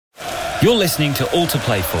You're listening to All to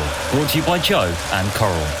Play For, brought to you by Joe and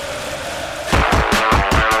Coral.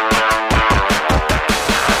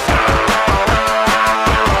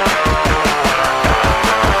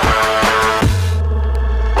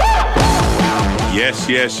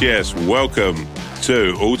 Yes. Welcome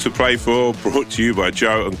to All to Play For, brought to you by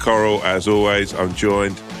Joe and Coral. As always, I'm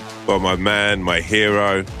joined by my man, my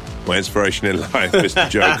hero, my inspiration in life, Mr.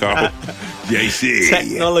 Joe Coral. JC.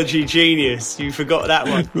 Technology genius. You forgot that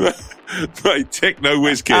one. Right, techno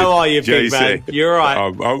whiz kid. How are you, JC? big man? You're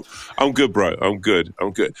right. I'm good, bro. I'm good.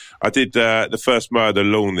 I did the first mow of the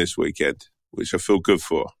lawn this weekend, which I feel good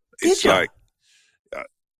for. It's like,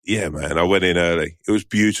 yeah, man. I went in early. It was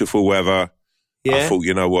beautiful weather. Yeah. I thought,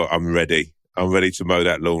 you know what? I'm ready. I'm ready to mow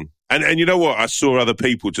that lawn. And you know what? I saw other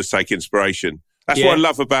people just take inspiration. That's what I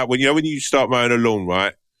love about when you start mowing a lawn,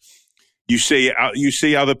 right? You see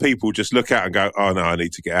other people just look out and go, oh no, I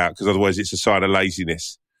need to get out, because otherwise it's a sign of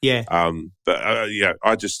laziness. Yeah. I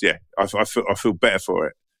feel better for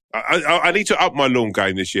it. I need to up my lawn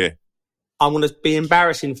game this year. I'm going to be an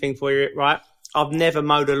embarrassing thing for you, right? I've never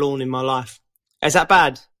mowed a lawn in my life. Is that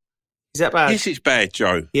bad? Yes, it's bad,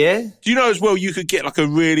 Joe. Yeah? Do you know as well, you could get like a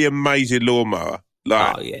really amazing lawnmower?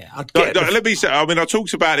 Like, oh, yeah. Let me say, I mean, I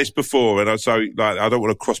talked about this before, and I don't want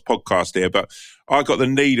to cross podcast here, but I got the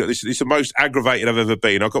need. This is the most aggravated I've ever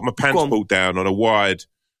been. I got my pants pulled down on a wired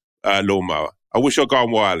lawnmower. I wish I'd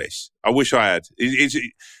gone wireless. I wish I had.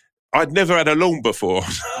 I'd never had a lawn before.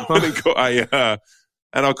 And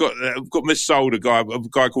I got missold a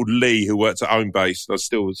guy called Lee who works at Homebase. I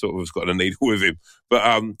still sort of got a needle with him.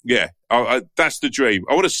 But that's the dream.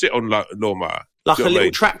 I want to sit on lawnmower. Like a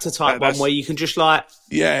little tractor type one where you can just like...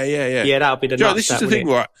 Yeah. Yeah, that would be the nuts. This is the thing,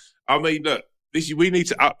 right? I mean, look, we need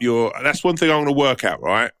to up your... That's one thing I want to work out,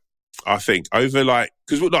 right? I think over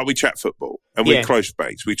because we chat football and we're close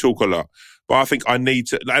mates. We talk a lot. But I think I need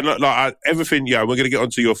to, and everything, we're going to get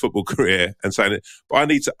onto your football career and saying it, but I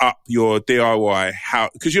need to up your DIY,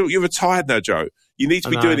 because you're retired now, Joe. You need to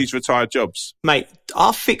be doing these retired jobs. Mate,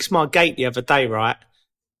 I fixed my gate the other day, right?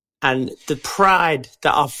 And the pride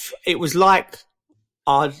that it was like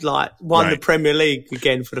I'd won the Premier League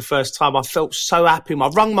again for the first time. I felt so happy. I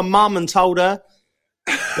rung my mum and told her,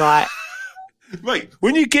 Mate,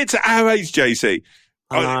 when you get to our age, JC,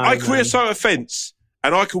 I creosote a fence.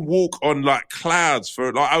 And I can walk on clouds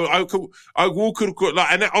for I walk and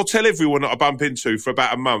I'll tell everyone that I bump into for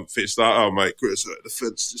about a month. It's like, oh mate, the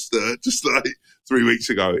fence just 3 weeks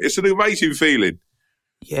ago. It's an amazing feeling.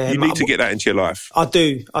 Yeah, you need to get that into your life. I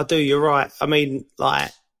do. You're right. I mean,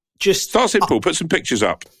 just start simple. Put some pictures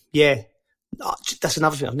up. Yeah, that's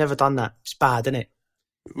another thing. I've never done that. It's bad, isn't it?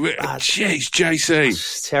 Jeez, JC,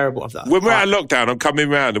 it's terrible. When we're out of lockdown, I'm coming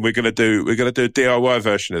round and we're gonna do a DIY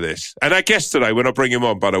version of this. And our guest today, when I bring him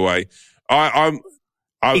on, by the way,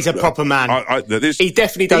 he's a proper man. He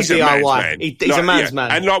definitely does DIY. He's a man's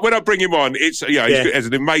man. And when I bring him on, it's he has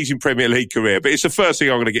an amazing Premier League career. But it's the first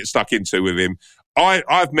thing I'm going to get stuck into with him.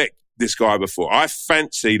 I've met this guy before. I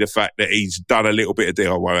fancy the fact that he's done a little bit of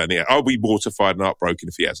DIY around here. I'll be mortified and heartbroken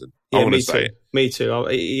if he hasn't. I want to say it. Me too.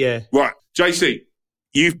 Yeah. Right, JC.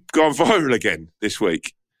 You've gone viral again this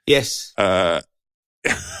week. Yes. It's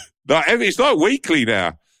like weekly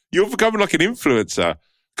now. You're becoming like an influencer. A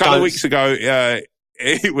couple of weeks ago,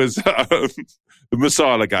 it was the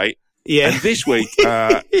Masala Gate. Yeah. And this week,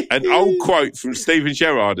 an old quote from Steven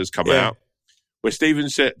Gerrard has come out, where Steven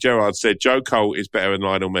Gerrard said, Joe Cole is better than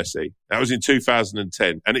Lionel Messi. That was in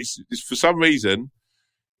 2010. And it's for some reason,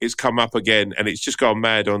 it's come up again, and it's just gone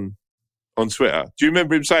mad on Twitter. Do you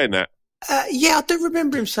remember him saying that? Yeah, I do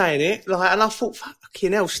remember him saying it. And I thought,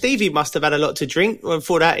 fucking hell, Stevie must have had a lot to drink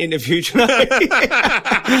for that interview. Do you know?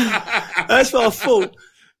 That's what I thought.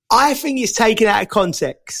 I think it's taken out of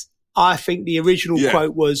context. I think the original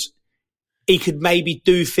quote was, he could maybe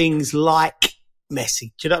do things like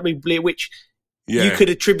Messi. Do you know what I mean? Which you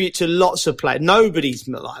could attribute to lots of players. Nobody's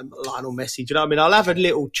like Lionel Messi. Do you know what I mean? I'll have a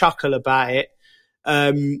little chuckle about it.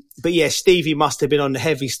 But yeah, Stevie must have been on the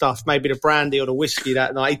heavy stuff, maybe the brandy or the whiskey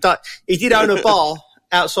that night. He did own a bar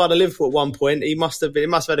outside of Liverpool at one point. He must have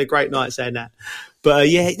had a great night saying that. But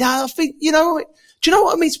I think, do you know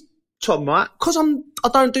what I mean, Tom, right? Because I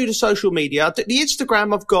don't do the social media. The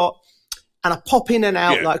Instagram I've got, and I pop in and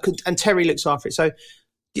out and Terry looks after it. So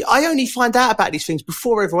I only find out about these things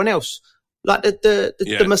before everyone else. Like the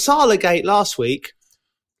Masala Gate last week,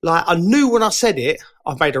 I knew when I said it,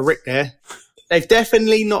 I've made a rick there. They've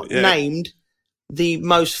definitely not named the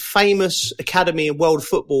most famous academy in world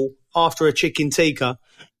football after a chicken tikka.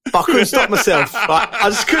 But I couldn't stop myself. I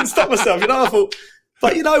just couldn't stop myself. I thought,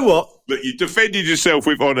 but you know what? Look, you defended yourself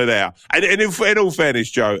with honour there. And in all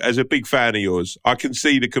fairness, Joe, as a big fan of yours, I can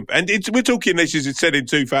see we're talking this is said in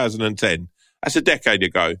 2010. That's a decade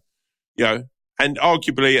ago, and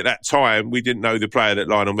arguably at that time, we didn't know the player that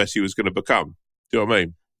Lionel Messi was going to become. Do you know what I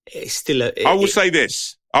mean? It's still I will say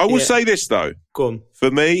this. Say this, though. Go on.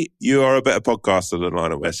 For me, you are a better podcaster than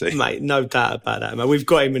Lionel Messi. Mate, no doubt about that, man. We've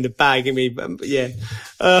got him in the bag, I mean, yeah.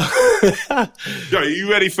 Joe, are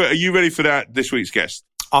you ready for that this week's guest?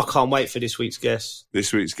 I can't wait for this week's guest.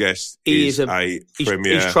 This week's guest is a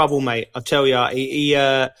premier. He's trouble, mate. I tell you,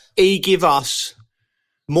 he give us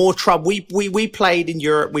more trouble. We played in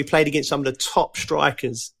Europe. We played against some of the top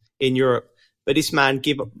strikers in Europe. But this man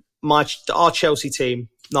give our Chelsea team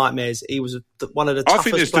nightmares. He was one of the toughest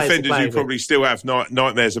players. I think there's defenders who probably still have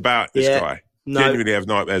nightmares about this guy. No. Genuinely have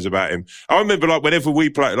nightmares about him. I remember, like, whenever we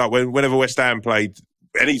played, like whenever West Ham played.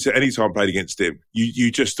 Any time played against him,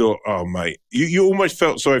 you just thought, oh mate, you almost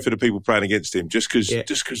felt sorry for the people playing against him just because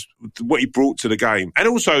what he brought to the game, and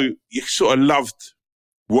also you sort of loved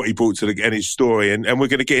what he brought to and his story, and we're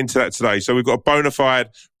going to get into that today. So we've got a bona fide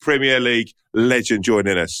Premier League legend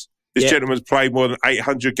joining us. This gentleman's played more than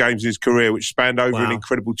 800 games in his career, which spanned over an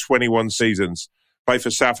incredible 21 seasons. Played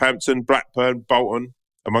for Southampton, Blackburn, Bolton,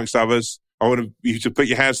 amongst others. I want you to put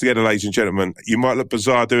your hands together, ladies and gentlemen. You might look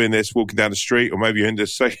bizarre doing this, walking down the street, or maybe you're in the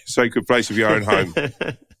sacred place of your own home.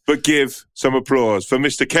 But give some applause for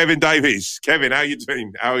Mr. Kevin Davies. Kevin, how are you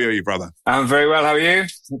doing? How are you, brother? I'm very well. How are you?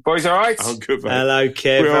 Boys all right? I'm good, mate. Hello,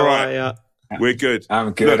 Kev. We're all right. We're good.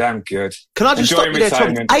 I'm good. Look, I'm good. Can I just stop you there,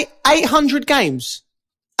 Tom? 800 games.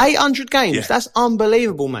 800 games. Yeah. That's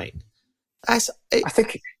unbelievable, mate. I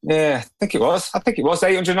think it was.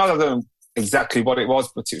 800. I don't know exactly what it was,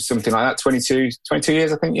 but it was something like that. 22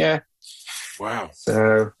 years, I think. Yeah. Wow.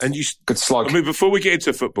 So, and you good slog. I mean, before we get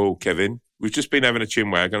into football, Kevin, we've just been having a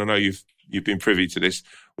chinwag, and I know you've been privy to this.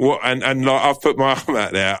 What? And like, I've put my arm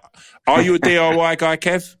out there. Are you a DIY guy,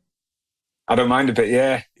 Kev? I don't mind a bit.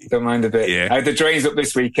 Yeah, don't mind a bit. Yeah. I had the drains up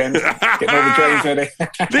this weekend. Getting all the drains ready.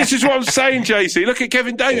 This is what I'm saying, JC. Look at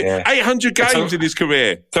Kevin Davies. Yeah. 800 games in his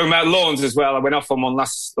career. Talking about lawns as well. I went off on one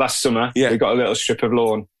last summer. Yeah. We got a little strip of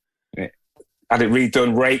lawn. Had it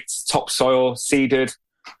redone, raked, topsoil, seeded,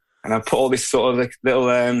 and I put all this sort of little,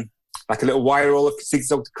 like a little wire all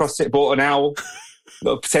zigzagged across it. Bought an owl,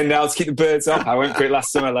 little pretend owl to keep the birds off. I went for it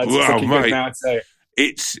last summer, lads. Wow, mate. Now,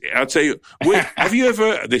 I'll tell you. Have you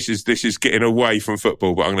ever? This is getting away from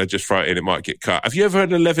football, but I'm going to just throw it in. It might get cut. Have you ever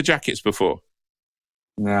heard of leather jackets before?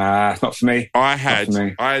 Nah, not for me. I had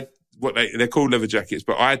what they're called leather jackets,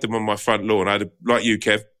 but I had them on my front lawn. I had, like you,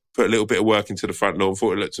 Kev, put a little bit of work into the front lawn,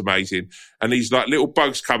 thought it looked amazing. And these like little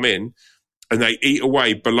bugs come in and they eat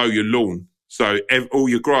away below your lawn. So all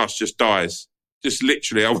your grass just dies. Just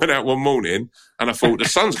literally, I went out one morning and I thought, the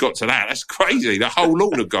sun's got to that. That's crazy. The whole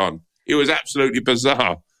lawn had gone. It was absolutely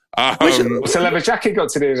bizarre. What's a lever jacket got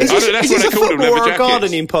to do with it? Is this a football or a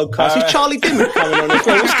gardening podcast? Is Charlie Dimmock coming on as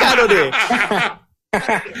well? What's going on here?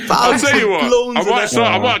 I'll tell you what,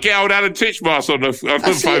 I might get old Alan Titchmarsh on the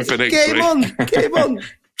phone for next week. Get him on.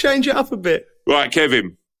 Change it up a bit. Right,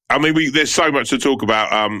 Kevin. I mean, there's so much to talk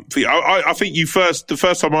about. I think the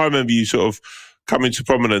first time I remember you sort of coming to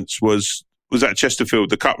prominence was at Chesterfield,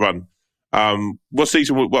 the Cup run. What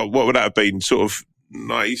season, what would that have been? Sort of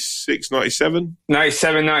 96, 97?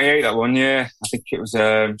 97, 98, that one, yeah. I think it was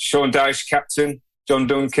Sean Dyche, captain, John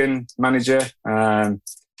Duncan, manager.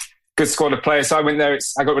 Good squad of players. So I went there.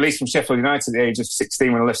 I got released from Sheffield United at the age of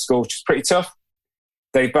 16 when I left school, which was pretty tough.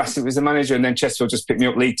 Dave Bassett was the manager, and then Chesterfield just picked me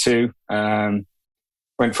up League Two.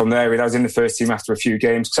 Went from there. I was in the first team after a few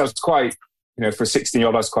games because I was quite, for a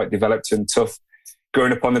 16-year-old, I was quite developed and tough.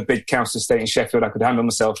 Growing up on the big council estate in Sheffield, I could handle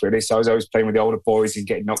myself really. So I was always playing with the older boys and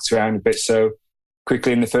getting knocked around a bit. So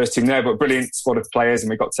quickly in the first team there, but brilliant squad of players, and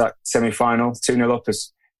we got to that semi-final, 2-0 up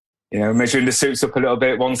as, measuring the suits up a little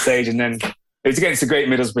bit at one stage, and then it was against a great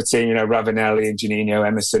Middlesbrough team, Ravanelli and Juninho,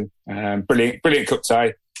 Emerson. Brilliant cup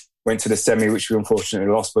tie. Went to the semi, which we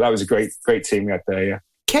unfortunately lost, but that was a great team we had there, yeah.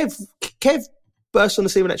 Kev burst on the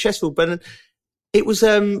scene at Chesterfield, but it was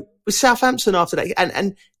with Southampton after that,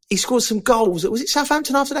 and he scored some goals. Was it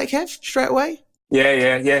Southampton after that, Kev, straight away?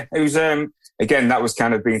 Yeah. It was, again, that was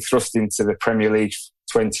kind of being thrust into the Premier League,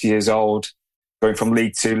 20 years old, going from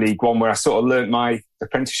League 2, League 1, where I sort of learnt my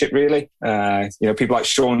apprenticeship, really. People like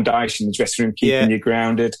Sean Dyche in the dressing room keeping you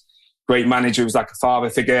grounded. Great manager, was like a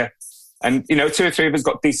father figure. And, 2 or 3 of us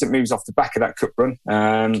got decent moves off the back of that cup run.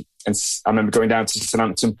 And I remember going down to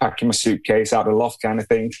Southampton, packing my suitcase out of the loft kind of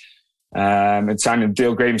thing. And signing a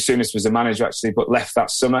deal. Graham Souness was the manager, actually, but left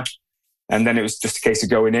that summer. And then it was just a case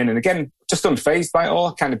of going in. And again, just unfazed by it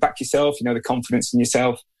all. Kind of back yourself, the confidence in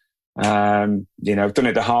yourself. Done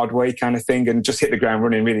it the hard way kind of thing, and just hit the ground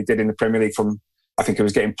running. Really did in the Premier League. From I think I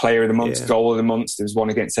was getting Player of the Month, Goal of the Month. There was one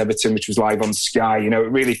against Everton, which was live on Sky. It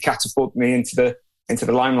really catapulted me into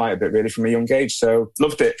the limelight a bit, really, from a young age. So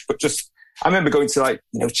loved it. But I remember going to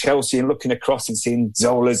Chelsea and looking across and seeing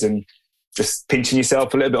Zolas and just pinching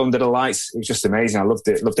yourself a little bit under the lights. It was just amazing. I loved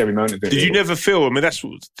it. Loved every moment of it. Did you never feel? I mean, that's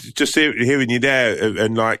just hearing you there,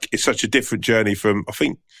 and it's such a different journey from, I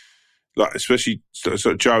think, especially sort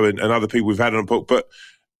of Joe and other people we've had on the book, but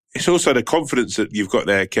it's also the confidence that you've got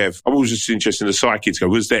there, Kev. I'm always just interested in the psyche to go,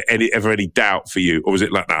 was there ever any doubt for you? Or was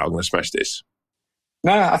it like, no, I'm going to smash this?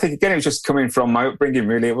 No, I think, again, it was just coming from my upbringing,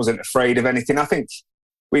 really. I wasn't afraid of anything. I think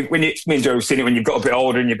me and Joe have seen it when you've got a bit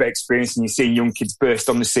older and you're a bit experienced and you're seeing young kids burst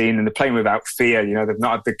on the scene and they're playing without fear. They've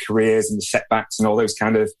not had the careers and the setbacks and all those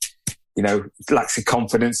kind of, lacks of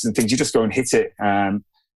confidence and things. You just go and hit it. And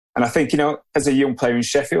I think, as a young player in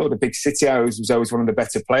Sheffield, a big city, I was always one of the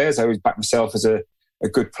better players. I always backed myself as a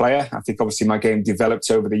good player. I think obviously my game developed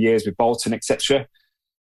over the years with Bolton, etc.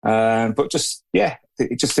 But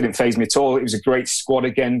it just didn't faze me at all. It was a great squad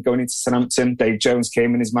again going into Southampton. Dave Jones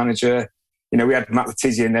came in as manager. We had Matt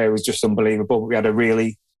Letizia in there. It was just unbelievable. We had a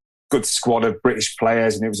really good squad of British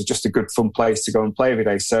players and it was just a good fun place to go and play every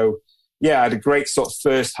day. So I had a great sort of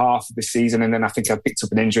first half of the season, and then I think I picked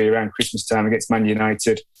up an injury around Christmas time against Man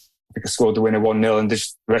United. I think I scored the winner 1-0 and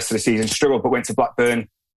just the rest of the season struggled, but went to Blackburn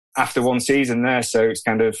after one season there. So it's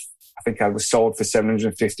kind of, I think I was sold for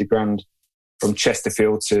 750 grand from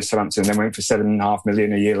Chesterfield to Southampton, and then went for 7.5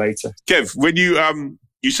 million a year later. Kev, when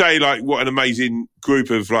you say what an amazing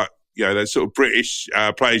group of that sort of British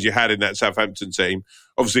players you had in that Southampton team,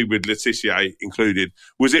 obviously with Letizia included,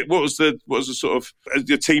 what was the sort of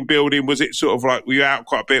your team building? Was it sort of were you out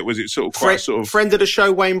quite a bit? Was it sort of quite friend of the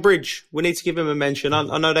show, Wayne Bridge? We need to give him a mention.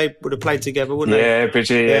 I know they would have played together, wouldn't they? Yeah,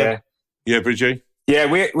 Bridgie. Yeah, Bridgie. Yeah,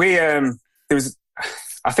 we there was.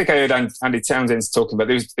 I think I heard Andy Townsend talking about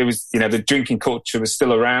there was the drinking culture was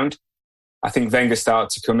still around. I think Wenger started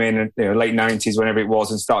to come in late 90s, whenever it was,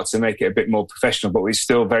 and started to make it a bit more professional, but we're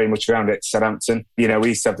still very much around it at Southampton. We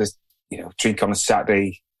used to have this, drink on a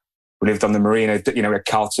Saturday. We lived on the marina, we had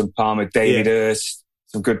Carlton Palmer, David Hurst,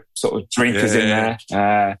 some good sort of drinkers in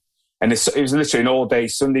there. And it was literally an all-day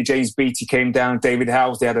Sunday. James Beattie came down, David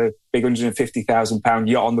Howes, they had a big £150,000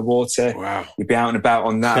 yacht on the water. Wow. You'd be out and about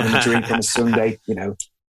on that, having a drink on a Sunday,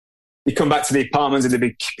 You come back to the apartments and there'd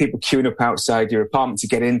be people queuing up outside your apartment to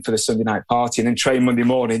get in for the Sunday night party and then train Monday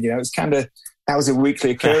morning. It was that was a weekly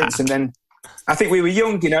occurrence. And then I think we were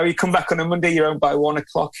young, you come back on a Monday, you're home by 1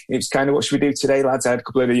 o'clock. It was kind of, what should we do today, lads? I had a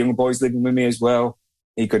couple of the young boys living with me as well.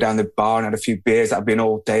 You go down the bar and had a few beers. That'd be an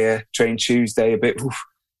all-dayer, train Tuesday, a bit,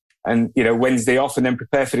 and, Wednesday off and then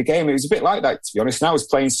prepare for the game. It was a bit like that, to be honest. And I was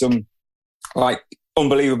playing some,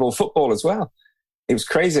 unbelievable football as well. It was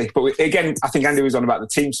crazy. But again, I think Andy was on about the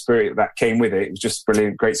team spirit that came with it. It was just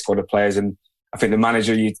brilliant, great squad of players. And I think the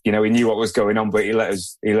manager, he knew what was going on, but he let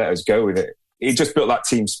us go with it. He just built that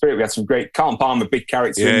team spirit. We had some great, Carlton Palmer, big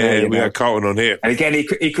character in there. We had Carlton on here. And again,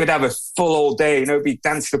 he could have a full all day, be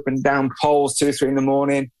dancing up and down poles 2 or 3 in the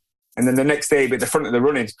morning. And then the next day, be at the front of the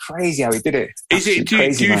running. It's crazy how he did it. Do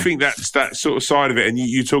you think that's that sort of side of it? And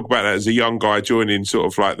you talk about that as a young guy joining sort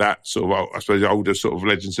of like that sort of, I suppose, older sort of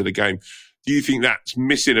legends of the game. Do you think that's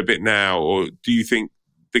missing a bit now, or do you think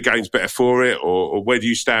the game's better for it, or where do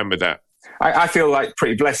you stand with that? I feel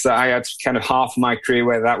pretty blessed that I had kind of half of my career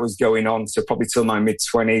where that was going on, so probably till my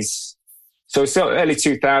mid-20s. So still early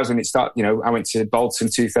 2000, it started, I went to Bolton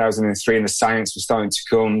 2003 and the science was starting to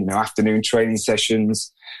come, afternoon training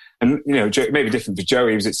sessions. And, maybe different for Joe.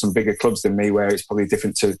 He was at some bigger clubs than me where it's probably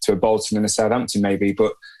different to a Bolton and a Southampton maybe,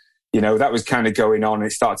 but that was kind of going on and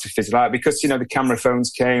it started to fizzle out because, the camera phones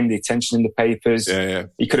came, the attention in the papers. Yeah.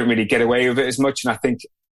 You couldn't really get away with it as much. And I think,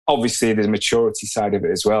 obviously, there's a maturity side of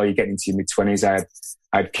it as well. You get into your mid-20s.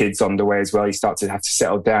 I had kids on the way as well. You start to have to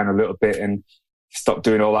settle down a little bit and stop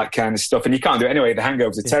doing all that kind of stuff. And you can't do it anyway. The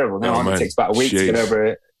hangovers are terrible. Now it takes about a week to get over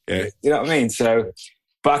it. Yeah. You know what I mean? So,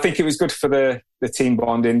 but I think it was good for the team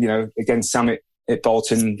bonding. Again, Sam at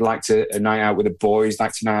Bolton liked a night out with the boys,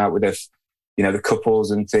 liked a night out with the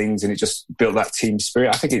couples and things, and it just built that team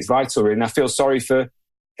spirit. I think it's vital, really. And I feel sorry for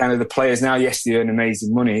kind of the players now. Yes, they earn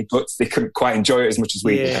amazing money, but they couldn't quite enjoy it as much as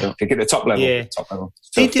we did, I don't think, at the top level. Yeah. So,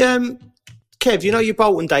 did, Kev, your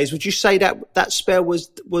Bolton days, would you say that spell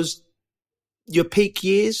was your peak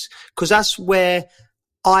years? Because that's where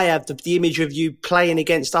I have the image of you playing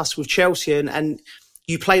against us with Chelsea, and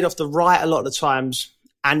you played off the right a lot of the times,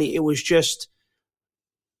 and it was just...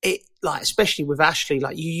 especially with Ashley,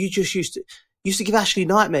 you just used to give Ashley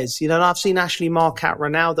nightmares, and I've seen Ashley mark out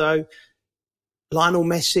Ronaldo. Lionel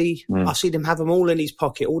Messi. I've seen him have them all in his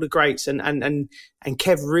pocket, all the greats, and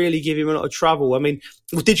Kev really give him a lot of trouble. I mean,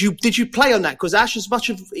 did you play on that? Because Ash, as much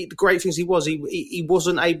of the great things he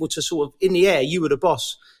wasn't able to sort of, in the air, you were the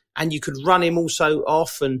boss, and you could run him also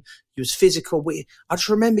off, and he was physical. I just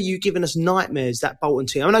remember you giving us nightmares, that Bolton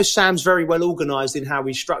team. I know Sam's very well organised in how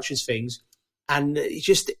he structures things, and would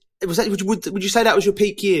you say that was your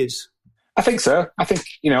peak years? I think so. I think,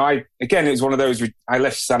 it was one of those, I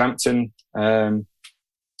left Southampton,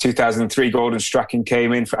 2003, Gordon Strachan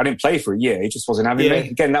came in. I didn't play for a year. He just wasn't having me.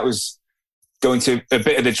 Again, that was going to a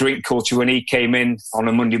bit of the drink culture. When he came in on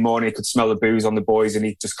a Monday morning, he could smell the booze on the boys and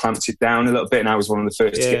he just clamped it down a little bit. And I was one of the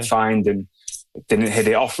first to get fined and didn't hit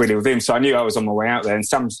it off really with him. So I knew I was on my way out there. And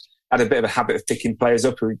Sam's had a bit of a habit of picking players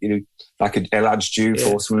up, like a El Hadj Diouf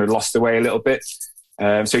or someone who lost the way a little bit.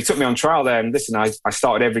 So he took me on trial there, and listen, I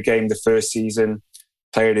started every game the first season,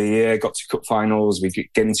 player of the year, got to cup finals, we get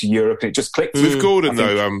into Europe, and it just clicked. With Gordon,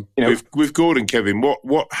 with Gordon, Kevin,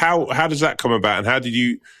 how does that come about, and how did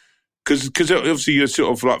you? Because obviously you're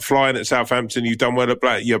sort of like flying at Southampton, you've done well at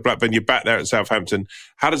Blackburn, you're back there at Southampton.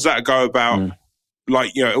 How does that go about?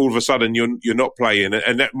 Like, all of a sudden you're not playing,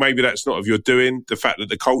 and that maybe that's not of your doing. The fact that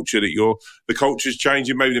the culture's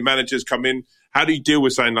changing, maybe the managers come in. How do you deal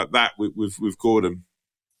with something like that with Gordon?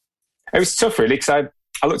 It was tough, really, because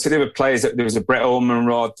I looked at the other players. There was a Brett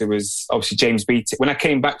Ormanrod. There was obviously James Beattie. When I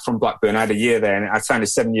came back from Blackburn, I had a year there, and I signed a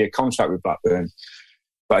 7-year contract with Blackburn.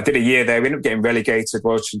 But I did a year there. We ended up getting relegated.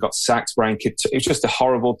 Royston got sacked. Brian Kidd. It was just a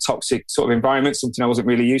horrible, toxic sort of environment, something I wasn't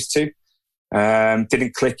really used to.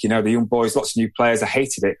 Didn't click, the young boys, lots of new players. I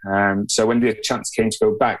hated it. So when the chance came to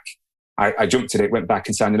go back, I jumped at it, went back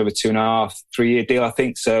and signed another 2.5, 3-year deal, I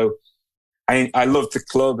think. So I loved the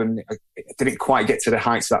club, and I didn't quite get to the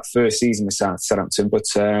heights of that first season with Southampton. But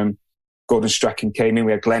Gordon Strachan came in.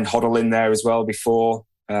 We had Glenn Hoddle in there as well before.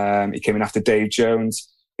 He came in after Dave Jones.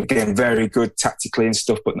 Again, very good tactically and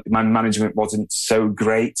stuff, but my management wasn't so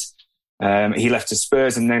great. He left to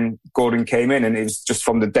Spurs, and then Gordon came in, and it was just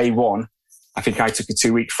from the day one. I think I took a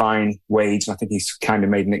 2-week fine wage, and I think he's kind of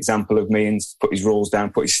made an example of me and put his rules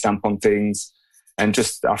down, put his stamp on things. And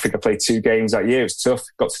I think I played 2 games that year. It was tough.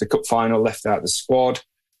 Got to the cup final, left out the squad,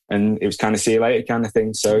 and it was kind of see you later kind of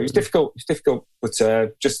thing. So it was difficult. But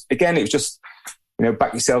it was just,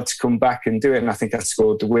 back yourself to come back and do it. And I think I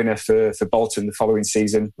scored the winner for Bolton the following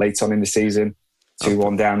season, late on in the season,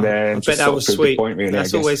 2-1 down there. I bet that was sweet. Point, really,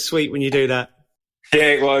 that's always sweet when you do that. Yeah,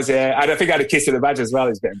 it was. Yeah, I think I had a kiss of the badge as well.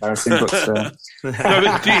 It's a bit embarrassing, but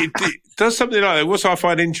does something like that. What I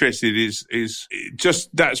find interesting is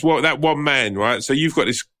just that one man, right? So you've got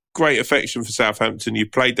this great affection for Southampton.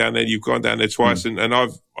 You've played down there. You've gone down there twice, and I know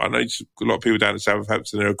a lot of people down at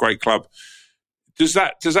Southampton. They're a great club. Does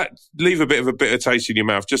that leave a bit of a bitter taste in your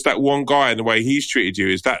mouth? Just that one guy and the way he's treated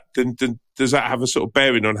you. Does that have a sort of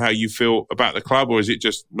bearing on how you feel about the club, or is it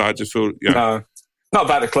just no? I just feel no. Not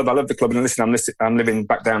about the club. I love the club. And listen, I'm living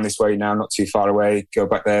back down this way now, not too far away. Go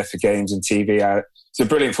back there for games and TV. It's a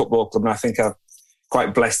brilliant football club, and I think I'm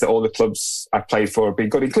quite blessed that all the clubs I've played for have been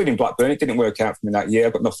good, including Blackburn. It didn't work out for me that year.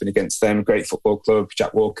 I've got nothing against them. Great football club.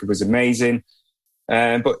 Jack Walker was amazing.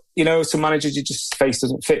 But, some managers, your just face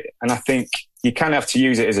doesn't fit. And I think you kind of have to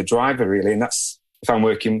use it as a driver, really. And that's, if I'm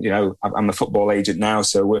working, I'm a football agent now,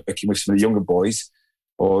 so working with some of the younger boys.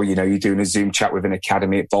 Or, you're doing a Zoom chat with an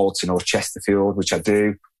academy at Bolton or Chesterfield, which I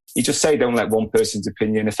do. You just say, don't let one person's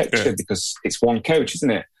opinion affect you, because it's one coach,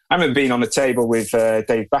 isn't it? I remember being on the table with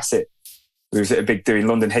Dave Bassett, who was at a big doing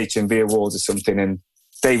London HMV Awards or something, and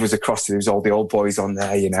Dave was across, there was all the old boys on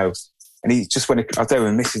there, and he just went, I don't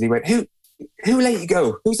know, missus, he went, who let you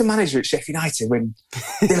go? Who's the manager at Sheffield United when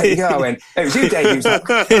they let you go? I went, it was you, Dave. He was like,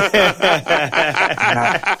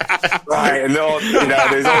 right. And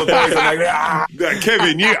there's all the boys. I'm like,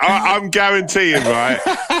 Kevin, I'm guaranteeing, right?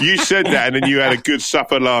 You said that, and then you had a good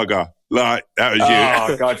supper lager. Like, that was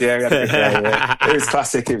you. Oh, God, yeah. We had a good day, yeah. It was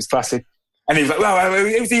classic. And he was like, well,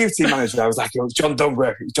 it was the youth team manager. I was like, it was John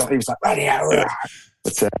Dunbar. He was like, bloody hell.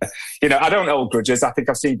 But, I don't hold grudges. I think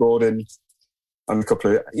I've seen Gordon on a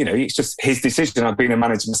couple of, it's just his decision. I've been a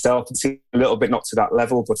manager myself and seen a little bit, not to that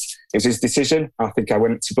level, but it was his decision. I think I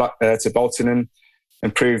went to Bolton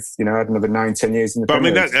and proved, I had another 9-10 years in the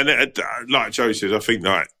Premier League. Like Joe says, I'm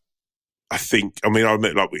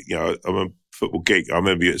a football geek. I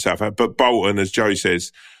remember you at Southampton, but Bolton, as Joe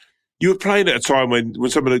says, you were playing at a time when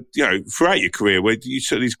some of the, throughout your career, where you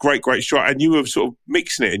saw these great strikes, and you were sort of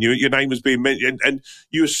mixing it, and your name was being mentioned, and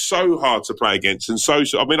you were so hard to play against. And so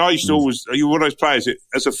I mean, I used to always, you were one of those players,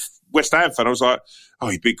 as a West Ham fan, I was like, oh,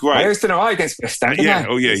 you'd be great. I used to know against West Ham, yeah.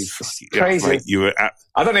 Oh, yeah. It's crazy. Mate, you were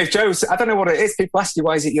I don't know if Joe's, I don't know what it is. People ask you,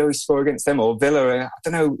 why is it you always score against them or Villa? I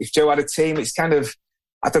don't know if Joe had a team. It's kind of,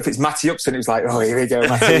 I don't know if it's Matty Upson. It was like, oh, here we go,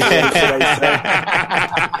 Matty.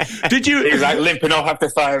 Did you? He was like limping off after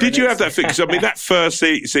 5 minutes. Did you have that thing? Because I mean, that first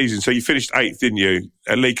season, so you finished 8th, didn't you?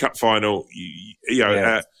 A League Cup final.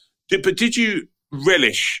 But did you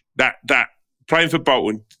relish that playing for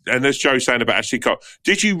Bolton? And as Joe's saying about Ashley Cole,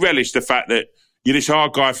 did you relish the fact that you're this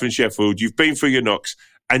hard guy from Sheffield, you've been through your knocks,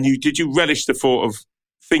 and did you relish the thought of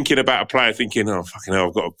thinking about a player, thinking, oh fucking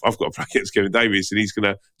hell, I've got to play against Kevin Davies, and he's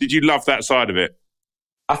gonna? Did you love that side of it?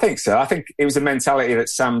 I think so. I think it was a mentality that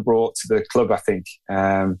Sam brought to the club. I think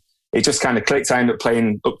it just kind of clicked. I ended up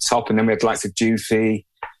playing up top, and then we had the likes of Dufy,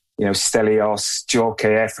 Stelios,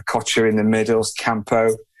 Djorkaeff, Kocher in the middle,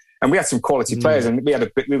 Campo. And we had some quality players, and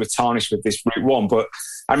we were tarnished with this Route 1. But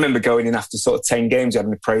I remember going in after sort of 10 games, we had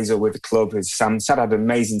an appraisal with the club. Sam had an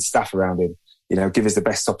amazing staff around him, give us the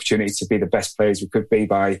best opportunity to be the best players we could be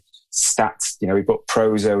by stats. We put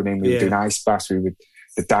Prozone in, we were doing ice baths, we would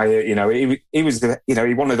the diet. He was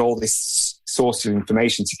he wanted all this source of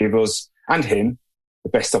information to give us and him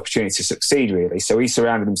the best opportunity to succeed, really. So he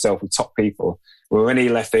surrounded himself with top people. Well, when he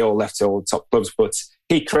left, they all left to all the top clubs, but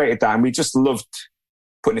he created that, and we just loved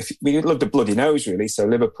we loved the bloody nose, really. So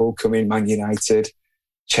Liverpool come in, Man United,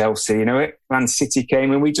 Chelsea, Man City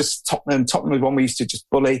came, and we just Tottenham was one we used to just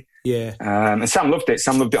bully. Yeah. And Sam loved it.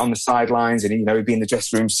 Sam loved it on the sidelines, and he'd be in the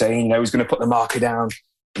dressing room saying, he's going to put the marker down,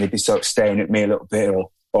 and he'd be sort of staring at me a little bit,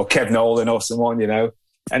 or Kev Nolan or someone,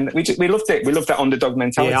 And we loved it. We loved that underdog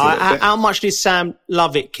mentality. Yeah, how much did Sam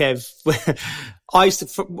love it, Kev?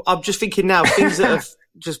 I'm just thinking now, things that have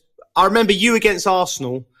just. I remember you against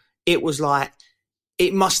Arsenal. It was like.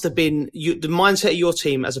 It must have been the mindset of your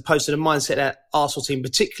team as opposed to the mindset of that Arsenal team,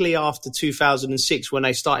 particularly after 2006 when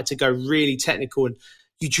they started to go really technical, and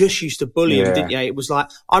you just used to bully them, didn't you? It was like,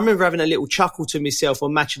 I remember having a little chuckle to myself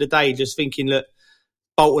on Match of the Day, just thinking, look,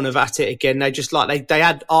 Bolton have at it again. They just they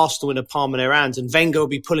had Arsenal in the palm of their hands, and Wenger would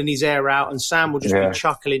be pulling his hair out, and Sam would just be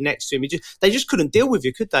chuckling next to him. They just couldn't deal with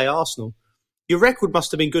you, could they, Arsenal? Your record must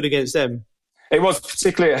have been good against them. It was,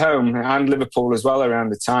 particularly at home, and Liverpool as well around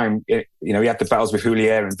the time. He had the battles with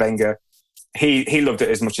Houllier and Wenger. He loved it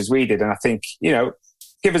as much as we did, and I think,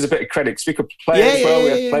 give us a bit of credit because we could play as well. We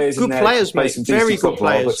had players good in there. Players, mate. Very good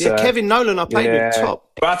players. But, Kevin Nolan, I played with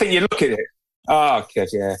top. But I think you look at it. Oh, Kev,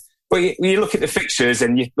 yeah. But you look at the fixtures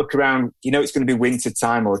and you look around, it's going to be winter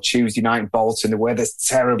time or Tuesday night in Bolton, the weather's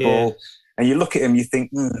terrible. Yeah. And you look at them, you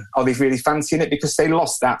think, are they really fancying it? Because they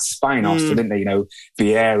lost that spine, Arsenal, didn't they?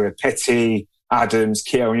 Vieira, Petit, Adams,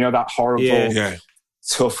 Keown, that horrible,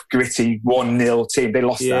 tough, gritty 1-0 team. They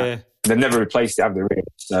lost that. They've never replaced it, have they, really?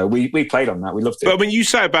 So we played on that. We loved it. But when you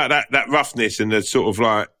say about that roughness and the sort of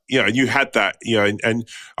like, you had that, and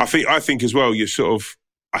I think as well, you're sort of,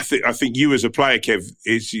 I think you as a player, Kev,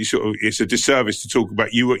 it's a disservice to talk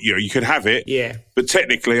about you. You could have it, but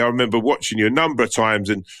technically, I remember watching you a number of times,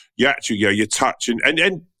 and you actually, your touch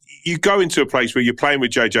and you go into a place where you're playing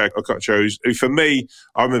with JJ Okocha, who for me,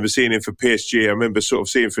 I remember seeing him for PSG. I remember sort of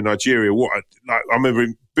seeing him for Nigeria. I remember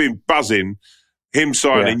him being buzzing, him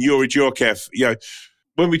signing Youri Djorkaeff.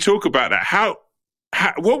 When we talk about that, how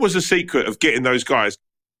what was the secret of getting those guys?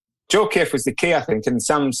 Djorkaeff was the key, I think, and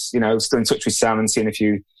Sam's, still in touch with Sam and seeing a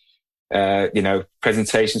few,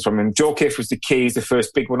 presentations from him. Djorkaeff was the key. He's the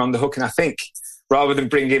first big one on the hook, and I think rather than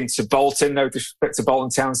bring him to Bolton, no disrespect to Bolton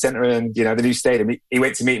Town Centre and, the new stadium, he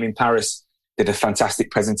went to meet him in Paris, did a fantastic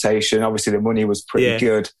presentation. Obviously, the money was pretty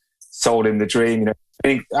good, sold him the dream.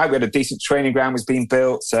 We had a decent training ground was being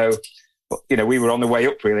built, so, we were on the way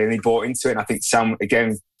up, really, and he bought into it. And I think Sam,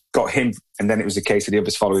 again, got him, and then it was a case of the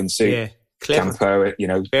others following suit. Yeah. Clever. Campo,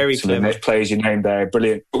 very some clever. of the players you named there,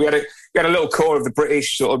 brilliant. But we had a little core of the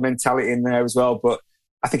British sort of mentality in there as well. But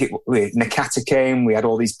I think Nakata came, we had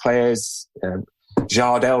all these players.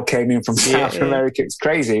 Jardel came in from South America. It's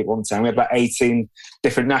crazy at one time. We had about 18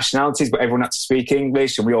 different nationalities, but everyone had to speak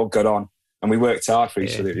English, and we all got on and we worked hard for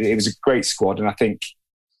each other. It was a great squad, and I think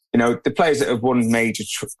the players that have won major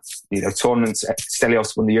tournaments.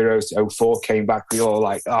 Stelios won the Euros 2004, came back. We all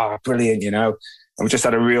like, brilliant, and we just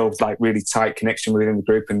had a real really tight connection within the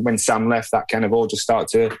group. And when Sam left, that kind of all just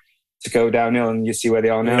started to go downhill, and you see where they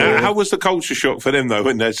are now. How was the culture shock for them though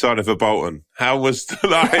when they signed for Bolton? How was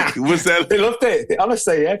was there? They loved it.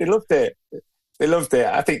 Honestly, they loved it. They loved it.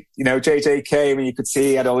 I think JJ came and you could see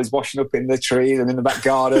he had all his washing up in the trees and in the back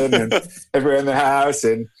garden and everywhere in the house,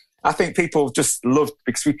 and I think people just loved,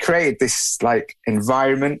 because we created this like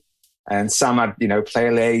environment, and Sam had,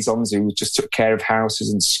 player liaisons who just took care of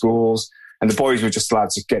houses and schools, and the boys were just allowed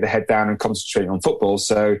to get their head down and concentrate on football.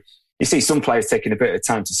 So you see some players taking a bit of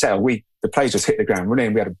time to settle. The players just hit the ground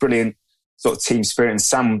running. We had a brilliant sort of team spirit, and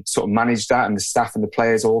Sam sort of managed that, and the staff and the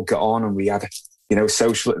players all got on, and we had,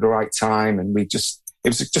 social at the right time, and it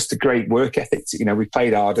was just a great work ethic. We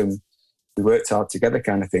played hard and we worked hard together,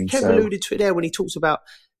 kind of thing. Kev alluded to it there when he talks about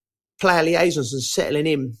player liaisons and settling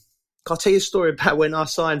in. I'll tell you a story about when I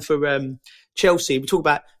signed for Chelsea. We talk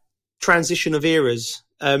about transition of eras.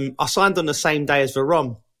 I signed on the same day as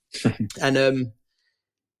Veron, and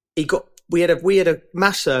we had a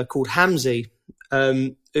masseur called Hamzy,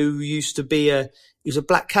 who used to be he was a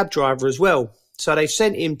black cab driver as well. So they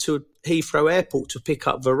sent him to Heathrow Airport to pick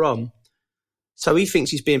up Veron. So he thinks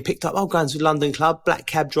he's being picked up. I'm going to the London club, black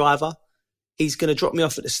cab driver. He's going to drop me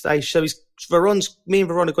off at the station. So me and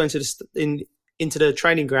Veron are going into the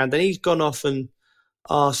training ground, and he's gone off and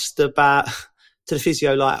asked to the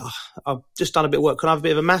physio, like, I've just done a bit of work, can I have a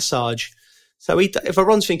bit of a massage? So if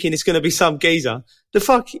Veron's thinking it's going to be some geezer,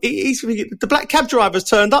 he's thinking the black cab driver's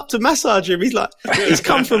turned up to massage him. He's like, he's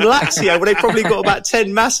come from Lazio, where they probably got about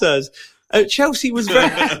 10 masseurs. Chelsea was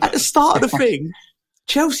at the start of the thing.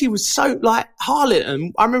 Chelsea was so like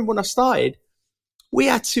Harlington. I remember when I started, we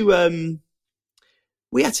had to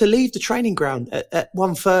leave the training ground at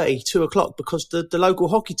 1:30, 2 o'clock, because the local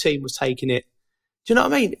hockey team was taking it. Do you know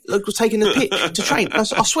what I mean? Like, was taking the pitch to train. I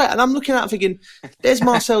swear, and I'm looking out thinking, there's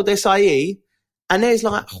Marcel Desailly, and there's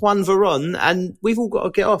like Juan Veron, and we've all got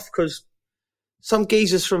to get off because some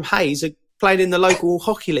geezers from Hayes are playing in the local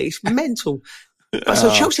hockey league. It's mental.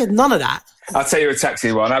 So Chelsea had none of that. I'll tell you a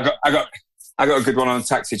taxi one. I got a good one on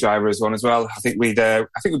taxi drivers one as well. I think we'd been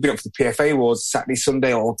up for the PFA Awards Saturday,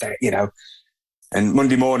 Sunday, all day, And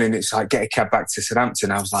Monday morning, it's like, get a cab back to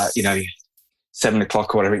Southampton. I was like, 7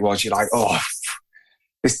 o'clock or whatever it was. You're like, oh,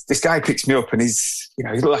 this guy picks me up, and he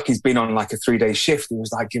looked like he's been on like a 3-day shift. He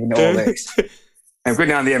was like giving it all this. And we're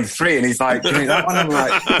down the M3, and he's like, give me that one. I'm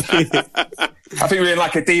like, I think we're in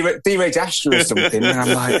like a D-Rage Astra or something. And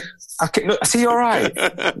I'm like, I see you all right?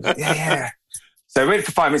 Yeah. So we waited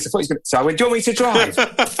for 5 minutes. I thought he was going to. So I went, do you want me to drive?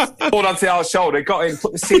 Pulled onto the other shoulder, got in,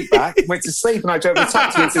 put the seat back, went to sleep, and I drove the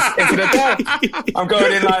taxi into the day. I'm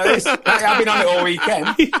going in like this. I've been on it all weekend.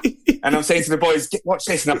 And I'm saying to the boys, watch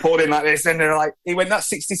this. And I pulled in like this. And they're like, he went, that's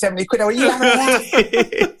 60, 70 quid. Are you having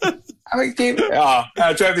that?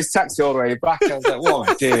 I drove this taxi all the way back. I was like, what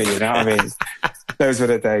am I doing? You know what I mean? Those were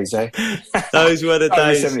the days, eh? Those were the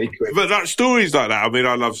days. 70 quid. But like stories like that, I mean,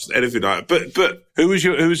 I love anything like that. But who's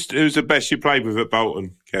the best you played with at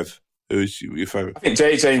Bolton, Kev? Who's your favourite? I think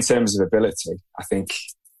JJ in terms of ability. I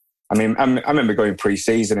remember going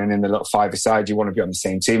pre-season, and in the little five-a-side, you want to be on the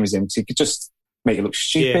same team as him, so he could just make you look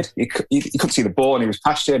stupid. Yeah. You couldn't see the ball, and he was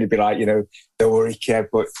passionate. He'd be like, don't worry, Kev.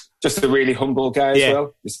 But just a really humble guy as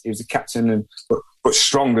well. He was a captain, but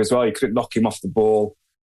strong as well. You couldn't knock him off the ball.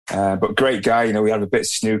 But great guy, we had a bit of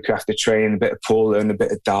snooker after training, a bit of pool and a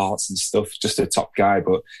bit of darts and stuff. Just a top guy.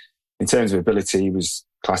 But in terms of ability, he was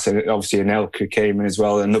class. And obviously, Anelka came in as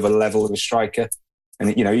well, another level of a striker.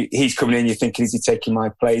 And, he's coming in, you're thinking, is he taking my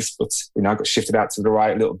place? But, I got shifted out to the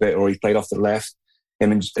right a little bit, or he played off the left.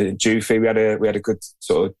 Him and Jufi, we had a good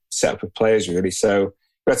sort of setup of players, really. So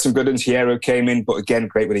we had some good ones. Hierro came in, but again,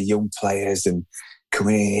 great with the young players and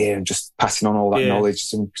coming in here and just passing on all that knowledge.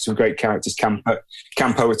 Some great characters.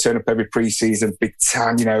 Campo would turn up every pre-season, big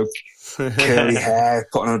tan, curly hair,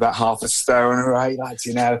 putting on about half a stone, right, lads,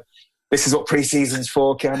 this is what pre-season's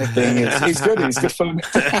for, kind of thing. It's good. It's good fun.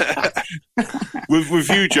 With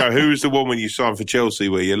you, Joe, who was the one when you signed for Chelsea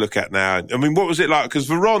where you look at now? I mean, what was it like? Because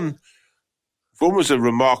Veron was a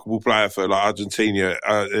remarkable player for like Argentina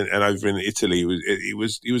and over in Italy. He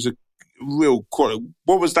was a real quality.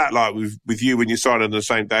 What was that like with you when you signed on the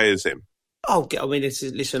same day as him? Oh, I mean,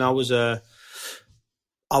 listen, I was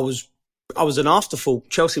an afterthought.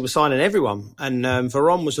 Chelsea was signing everyone, and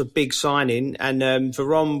Veron was a big signing, and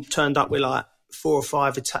Veron turned up with like 4 or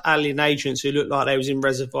 5 Italian agents who looked like they was in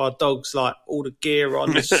Reservoir Dogs, like all the gear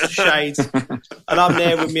on, the shades, and I'm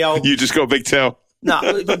there with me old. You just got a big tail.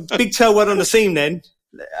 No, Big Toe went on the scene then,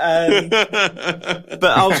 but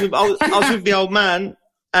I was with the old man,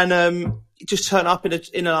 and just turned up in a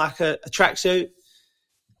tracksuit,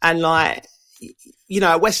 and like.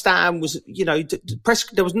 West Ham was, press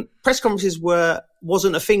conferences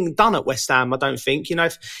wasn't a thing done at West Ham, I don't think.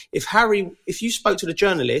 If you spoke to the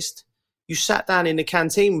journalist, you sat down in the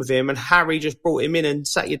canteen with him and Harry just brought him in and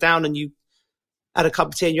sat you down and you had a cup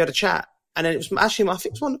of tea and you had a chat. And then it was actually, I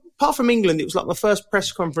think it was apart from England, it was like my first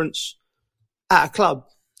press conference at a club.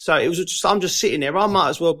 So it was just, I'm just sitting there. I might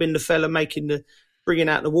as well have been the fella bringing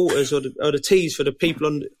out the waters or the teas for the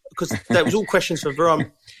people because that was all questions for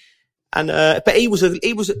Veron. And but he was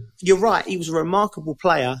you're right, he was a remarkable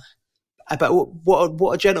player. But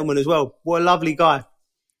what a gentleman as well. What a lovely guy.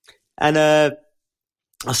 And I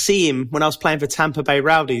see him when I was playing for Tampa Bay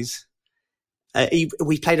Rowdies.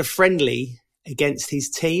 We played a friendly against his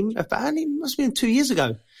team about, it must have been 2 years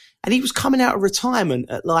ago. And he was coming out of retirement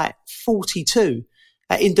at like 42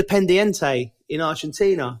 at Independiente in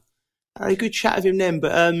Argentina. I had a good chat with him then,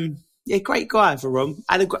 but great guy, Veron.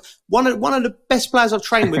 And one of the best players I've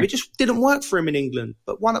trained with. It just didn't work for him in England,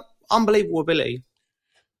 but unbelievable ability.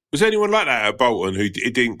 Was anyone like that at Bolton who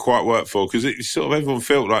it didn't quite work for? Because it sort of everyone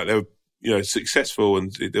felt like they were, successful,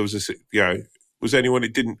 and there was was anyone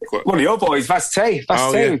it didn't quite? One of your boys, Vaz-Tê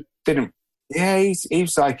didn't. Yeah, he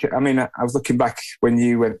was like. I mean, I was looking back when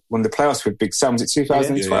you won the playoffs with Big Sam. Was it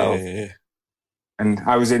 2012? Yeah. And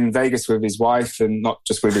I was in Vegas with his wife, and not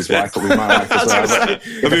just with his wife, but with my wife as well.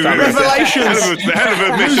 Revelations! Hell of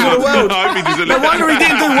a mission. No wonder he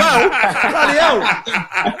didn't do well. Bloody hell.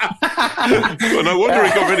 Well, no wonder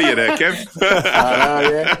he got rid of you there, Kev. I know,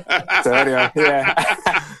 yeah. So anyway, yeah.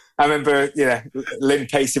 I remember, Lynn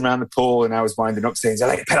pacing around the pool, and I was winding up saying,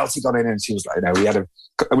 "A penalty gone in," and she was like, "No,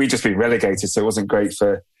 we'd just been relegated, so it wasn't great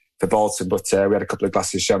for Bolton, but we had a couple of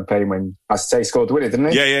glasses of champagne when Vaz-Tê scored the winner,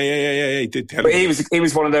 didn't he?" Yeah, he did. But he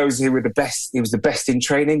was one of those who were the best. He was the best in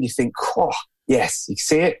training. You think, oh, yes, you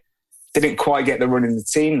see it. Didn't quite get the run in the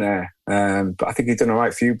team there, but I think he'd done all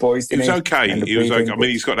right for you boys. He was okay. He was okay. I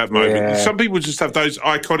mean, he's got that moment. Yeah. Some people just have those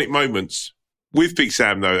iconic moments with Big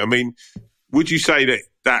Sam, though. I mean, would you say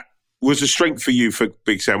that was a strength for you for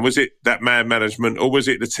Big Sam? Was it that man management, or was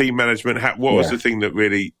it the team management? What was the thing that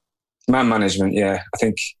really... Man management, yeah. I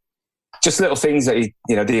think just little things that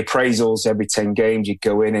the appraisals every 10 games, you'd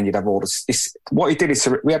go in and you'd have all this. What he did is,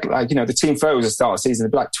 we had the team photos at the start of the season,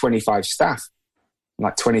 there'd be like 25 staff,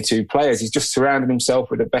 like 22 players. He's just surrounded himself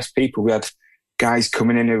with the best people. We had guys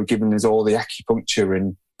coming in who were giving us all the acupuncture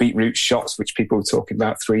and beetroot shots, which people were talking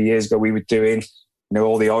about 3 years ago we were doing.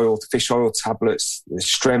 All the fish oil tablets, the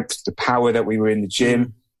strength, the power that we were in the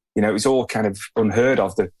gym. It was all kind of unheard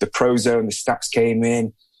of. The Prozone, the stats came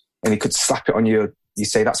in, and he could slap it on you. You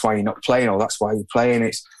say, that's why you're not playing, or that's why you're playing.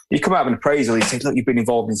 You come out of an appraisal, you say, look, you've been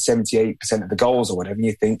involved in 78% of the goals or whatever, and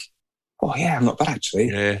you think, oh yeah, I'm not bad actually.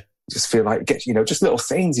 Yeah. You just feel like, just little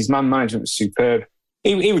things. His man management was superb.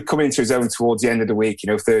 He would come into his own towards the end of the week,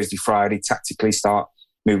 Thursday, Friday, tactically start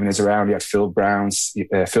moving us around. He had Phil Brown,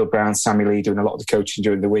 Sammy Lee doing a lot of the coaching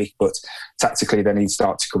during the week, but tactically then he'd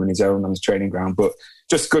start to come in his own on the training ground. But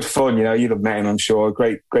just good fun, you'd have met him, I'm sure.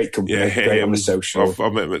 Great company, great on the social.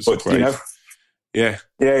 I've met him at some place. Yeah,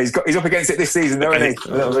 he's up against it this season, though, isn't he?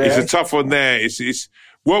 It's a tough one there.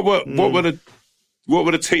 What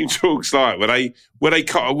were the team talks like? Were they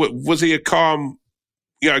was he a calm?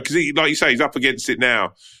 Because like you say, he's up against it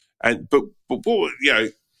now, but what,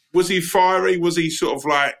 was he fiery? Was he sort of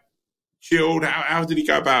like chilled? How did he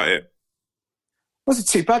go about it? Wasn't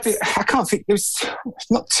too bad. I can't think. There was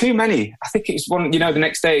not too many. I think it was one. The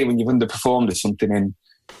next day when you've underperformed or something, and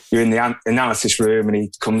you're in the analysis room, and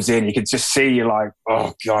he comes in, you could just see you're like,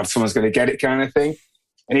 oh God, someone's going to get it, kind of thing.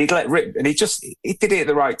 And he'd let rip, and he did it at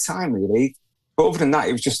the right time, really. But other than that,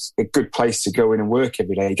 it was just a good place to go in and work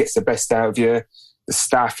every day. He gets the best out of you. The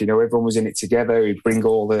staff, everyone was in it together. He'd bring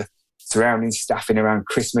all the surrounding staff in around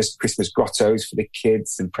Christmas grottos for the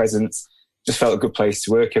kids and presents. Just felt a good place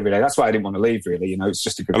to work every day. That's why I didn't want to leave, really. It's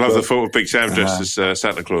just a good. I love the thought of Big Sam dressed as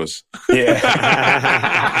Santa Claus. Yeah.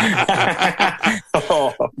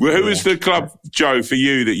 Well, who was the club, Joe, for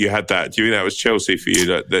you that you had that? Do you think that was Chelsea for you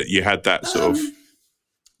that you had that sort of?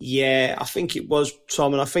 Yeah, I think it was,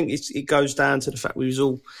 Tom, and I think it goes down to the fact we was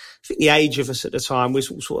all. I think the age of us at the time was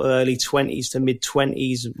all sort of early 20s to mid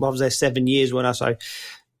 20s. I was there 7 years when I say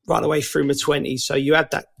right away through my 20s. So you had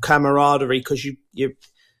that camaraderie because you're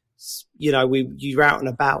out and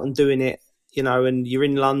about and doing it, and you're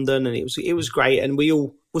in London, and it was great, and we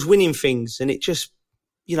all was winning things, and it just,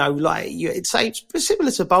 it's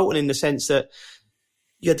similar to Bolton in the sense that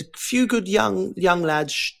you had a few good young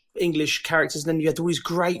lads, English characters, and then you had all these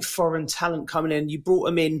great foreign talent coming in. You brought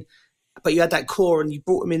them in, but you had that core, and you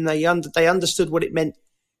brought them in. They understood what it meant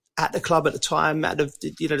at the club at the time, at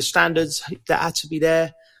the standards that had to be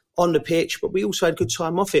there on the pitch, but we also had good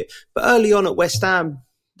time off it. But early on at West Ham,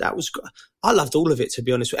 I loved all of it, to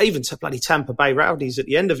be honest. Even to bloody Tampa Bay Rowdies at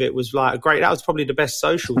the end of it was like that was probably the best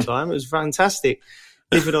social time. It was fantastic.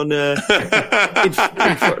 Living on I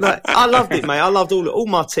loved it, mate. I loved all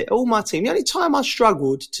my team. The only time I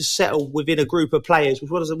struggled to settle within a group of players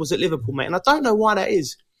was at Liverpool, mate. And I don't know why that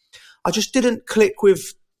is. I just didn't click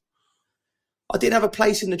with I didn't have a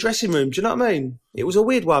place in the dressing room. Do you know what I mean? It was a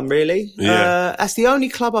weird one, really. Yeah. That's the only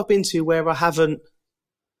club I've been to where I haven't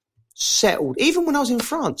settled. Even when I was in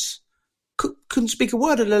France, couldn't speak a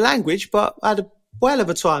word of the language, but I had a whale of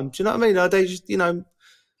a time. Do you know what I mean? They just,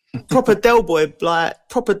 proper Del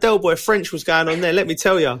Boy French was going on there. Let me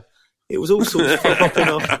tell you, it was all sorts of popping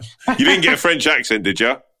off. You didn't get a French accent, did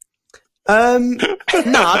you? No,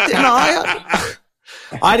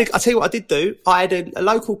 I'll tell you what I did do. I had a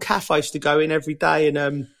local cafe I used to go in every day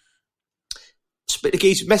and split the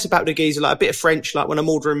geezer, mess about with the geezer, like a bit of French, like when I'm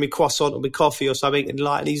ordering my croissant or my coffee or something,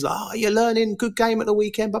 and he's like, "Oh, you're learning, good game at the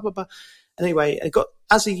weekend, blah blah blah." Anyway,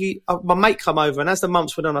 my mate come over, and as the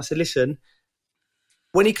months went on, I said, "Listen,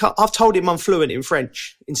 I've told him I'm fluent in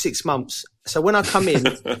French in 6 months. So when I come in,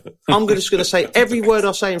 I'm just going to say every word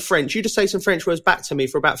I say in French. You just say some French words back to me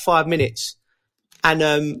for about 5 minutes."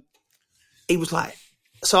 And he was like,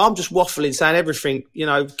 so I'm just waffling, saying everything,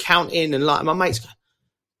 counting, and like my mate's going,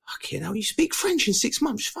 "Fucking hell, you speak French in 6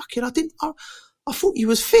 months? Fucking, I thought you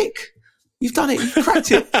was thick. You've done it. You've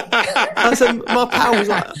cracked it." And so my pal was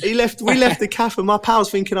like, we left the cafe, and my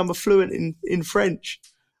pal's thinking I'm fluent in French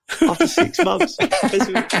after 6 months.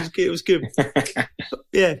 It was good.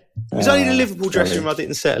 Yeah. It was only the Liverpool dressing room I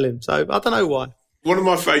didn't settle in. So I don't know why. One of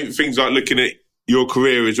my favourite things, like looking at your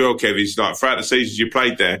career as well, Kev, is like throughout the seasons you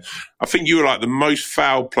played there, I think you were like the most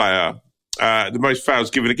foul player, the most fouls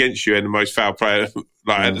given against you and the most foul player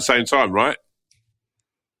at the same time, right?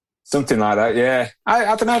 Something like that, yeah.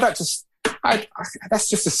 I don't know, that's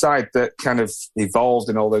just a side that kind of evolved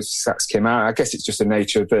and all those stats came out. I guess it's just the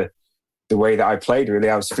nature of the way that I played, really.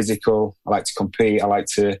 I was physical. I like to compete. I like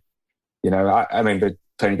to, I remember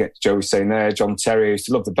playing against, Joe was saying there, John Terry. I used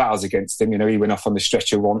to love the battles against him. He went off on the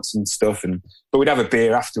stretcher once and stuff. But we'd have a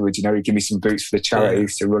beer afterwards. He'd give me some boots for the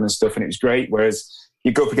charities to run and stuff. And it was great. Whereas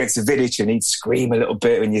you go up against a Vidic and he'd scream a little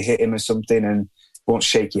bit when you hit him or something and won't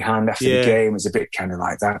shake your hand after the game. It was a bit kind of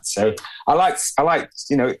like that. So I liked,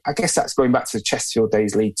 I guess that's going back to the Chesterfield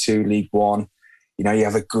days, League 2, League 1. You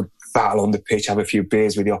have a good battle on the pitch, have a few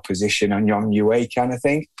beers with the opposition and you're on your way kind of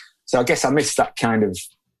thing. So I guess I missed that kind of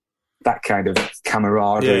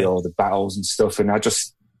camaraderie or the battles and stuff. And I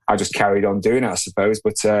just carried on doing it, I suppose.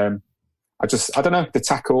 But I don't know, the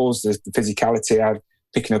tackles, the physicality, I had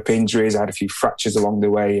picking up injuries. I had a few fractures along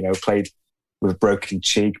the way, played with a broken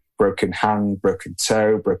cheek, broken hand, broken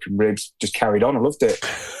toe, broken ribs, just carried on. I loved it.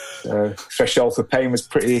 Threshold for pain was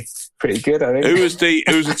pretty good, I think. Who was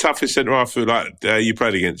the toughest centre half you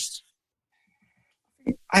played against?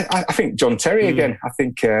 I think John Terry again. I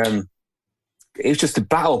think it was just a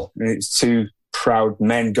battle. It was two proud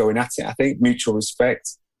men going at it. I think mutual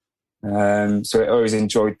respect. So I always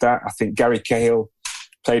enjoyed that. I think Gary Cahill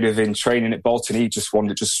played with in training at Bolton. He just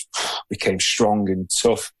became strong and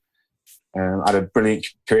tough. Had a brilliant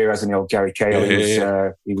career as an old Gary Cahill.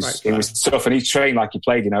 He was tough, and he trained like he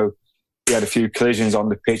played. He had a few collisions on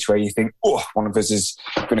the pitch where you think, one of us is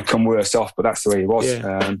going to come worse off, but that's the way he was.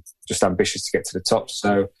 Just ambitious to get to the top.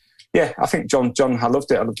 So, I think John, I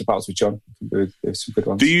loved it. I loved the battles with John. There were some good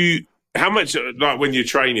ones. How much, when you're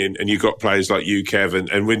training and you've got players like you, Kev,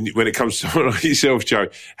 and when it comes to someone like yourself, Joe,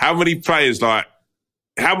 how many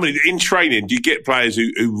in training do you get players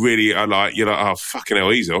who really are you're like, oh, fucking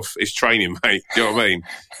hell, he's off. It's training, mate. Do you know what I mean?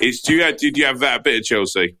 Did you have that a bit at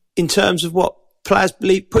Chelsea? In terms of what? Players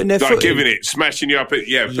putting their foot giving in? It, smashing you up, putting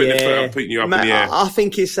their foot up, putting you up in the air. I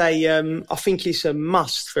think it's a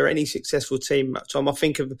must for any successful team, Tom. I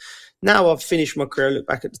think of now I've finished my career. I look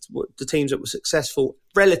back at the teams that were successful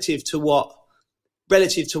relative to what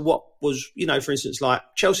was, for instance, like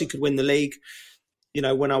Chelsea could win the league.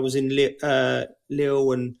 When I was in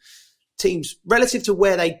Lille and teams relative to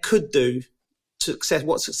where they could do success.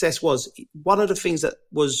 What success was, one of the things that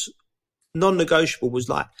was non-negotiable was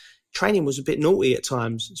training was a bit naughty at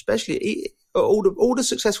times, especially all the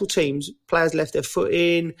successful teams. Players left their foot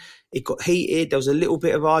in, it got heated, there was a little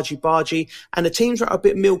bit of argy-bargy, and the teams that are a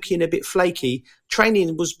bit milky and a bit flaky,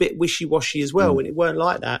 training was a bit wishy-washy as well, and it weren't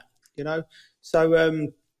like that, So,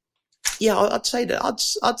 I'd say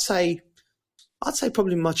that. I'd say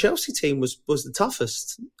probably my Chelsea team was the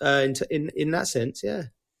toughest in that sense, yeah.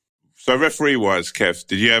 So referee-wise, Kev,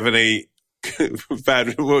 did you have any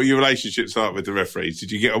bad? What were your relationships like with the referees? Did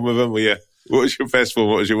you get on with them? What was your best one?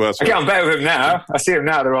 What was your worst one? I get on better with them now. I see them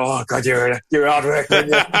now. They're all, oh God, you're hard worker.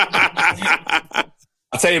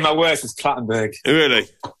 I'll tell you, my worst was Clattenburg. Really?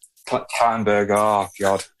 Clattenburg. Oh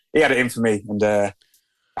God, he had it in for me, and I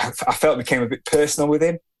felt it became a bit personal with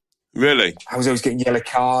him. Really? I was always getting yellow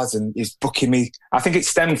cards, and he was booking me. I think it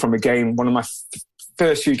stemmed from a game. One of my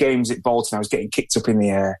first few games at Bolton, I was getting kicked up in the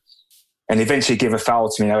air. And eventually give a foul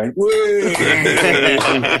to me. And I went, woo!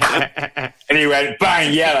 And he went,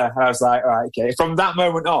 bang, yellow. And I was like, all right, okay. From that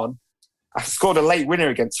moment on, I scored a late winner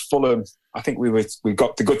against Fulham. I think we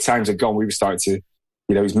got the good times had gone. We were starting to,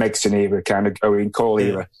 it was Megson era, kind of Owen Cole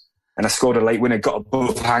era. And I scored a late winner, got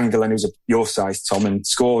above Hangle, and it was your size, Tom, and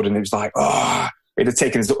scored. And it was like, it had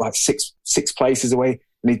taken us up like six places away.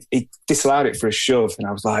 And he disallowed it for a shove. And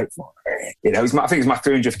I was like, I think it was my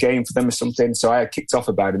 300th game for them or something. So I kicked off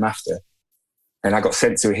about him after. And I got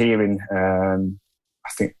sent to a hearing. I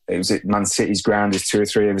think it was at Man City's ground. There's 2 or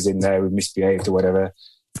 3 of us in there who misbehaved or whatever,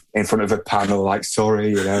 in front of a panel, like,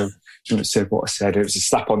 sorry, shouldn't have said what I said. It was a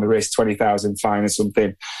slap on the wrist, 20,000 fine or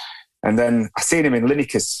something. And then I seen him in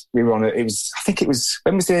Lineker. We were on when was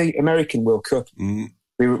the American World Cup? Mm.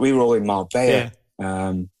 We were all in Marbella. Yeah.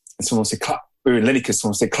 And someone said, we were in Lineker.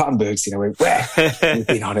 Someone said, Clattenburg's. I went, where? We've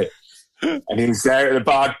been on it. And he was there at the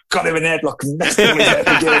bar, got him in the headlock and messed him with it.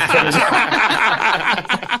 I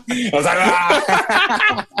was like,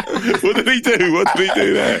 ah! What did he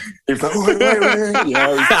do there? He was like, wait.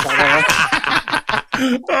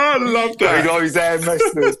 I love that. He was there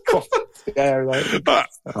messing with his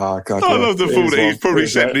oh, God. I love the thought that he's probably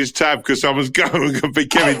setting his tab because someone's going to be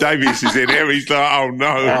Kevin Davies is in here. He's like, oh,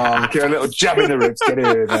 no. Get a little jab in the ribs. Get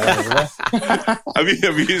in there.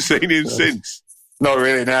 Have you seen him since? Not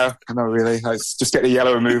really, no. Not really. Let's just get the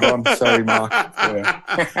yellow and move on. Sorry, Mark. Yeah.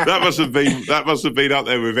 That must have been up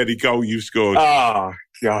there with any goal you've scored. Oh,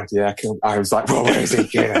 God, yeah. I was like, well, where is he?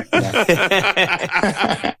 Yeah.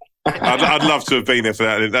 I'd love to have been there for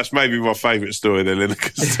that. That's maybe my favourite story, the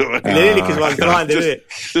Lineker story. The Lineker's one behind, isn't it?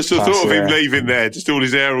 Just the thought of him leaving there, just all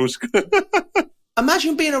his arrows.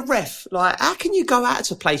 Imagine being a ref. Like, how can you go out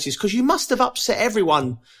to places? Because you must have upset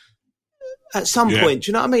everyone at some point.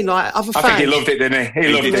 Do you know what I mean? Like, other fans. I think he loved it, didn't he? He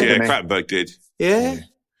loved it, didn't he? Clattenburg did. Yeah.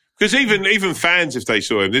 Because even fans, if they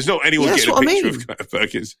saw him, there's not anyone getting a picture of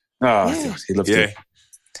Clattenburg. Oh, he loved it.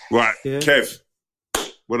 Right, Kev.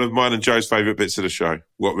 One of mine and Joe's favourite bits of the show.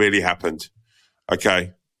 What really happened?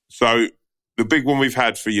 Okay, so the big one we've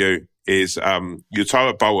had for you is your time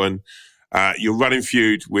at Bolton. Your running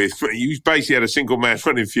feud with... You basically had a single man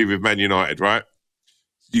running feud with Man United, right?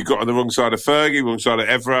 You got on the wrong side of Fergie, wrong side of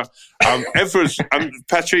Evra. Evra's...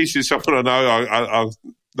 Patrice is someone I know. I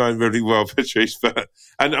know him really well, Patrice.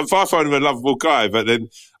 And I find him a lovable guy, but then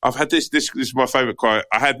I've had this is my favourite quote.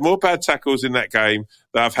 I had more bad tackles in that game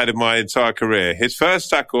than I've had in my entire career. His first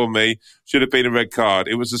tackle on me should have been a red card.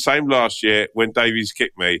 It was the same last year when Davies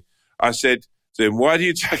kicked me. I said to him, why do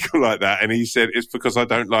you tackle like that? And he said, it's because I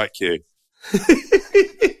don't like you.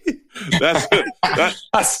 That's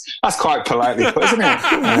quite politely put, isn't it?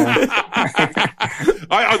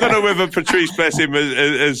 I don't know whether Patrice, bless him,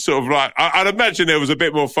 is sort of like... I'd imagine there was a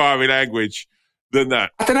bit more fiery language than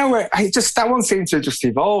that. I don't know where... that one seemed to just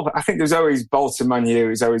evolve. I think there's always Bolton Man U. It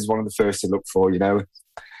was always one of the first to look for, And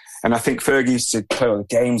I think Fergie used to play all the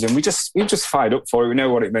games, and we just fired up for it. We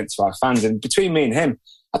know what it meant to our fans. And between me and him,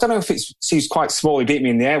 I don't know if he's quite small. He beat me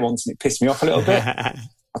in the air once, and it pissed me off a little bit. I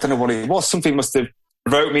don't know what it was. Something must have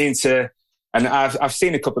provoked me into... And I've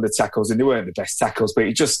seen a couple of the tackles, and they weren't the best tackles, but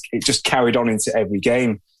it just carried on into every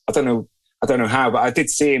game. I don't know how, but I did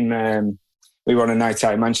see him. We were on a night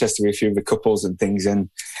out in Manchester with a few of the couples and things, and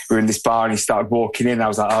we were in this bar, and he started walking in. I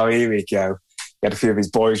was like, "Oh, here we go." He had a few of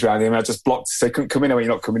his boys around him. I just blocked, so he couldn't come in. I went,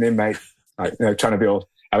 "You're not coming in, mate." Like, trying to be all.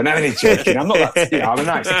 I'm not only joking. I'm not that. I'm a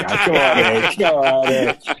nice guy. Come on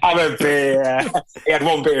in. Have a beer. He had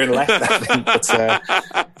one beer left, I think, but.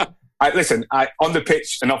 Listen, on the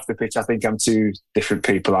pitch and off the pitch, I think I'm two different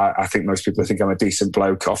people. I think most people think I'm a decent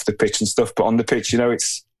bloke off the pitch and stuff, but on the pitch,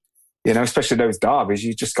 it's, especially those derbies,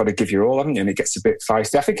 you just got to give your all, haven't you? And it gets a bit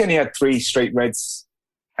feisty. I think he only had 3 straight reds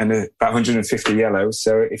and about 150 yellows.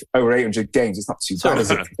 So if over 800 games, it's not too bad, is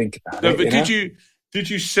it? If you think about it. But did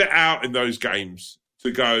you set out in those games to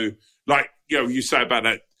go, like, you say about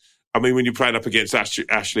that? I mean, when you're playing up against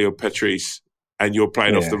Ashley or Patrice, and you're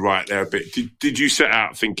playing off the right there a bit. Did you set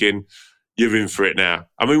out thinking you're in for it now?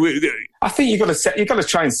 I mean, I think you've got to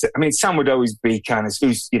try and set. I mean, Sam would always be kind of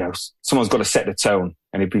someone's got to set the tone,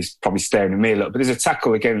 and he'd be probably staring at me a little. But there's a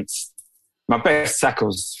tackle against my best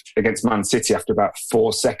tackles against Man City after about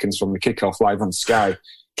 4 seconds from the kickoff live on Sky.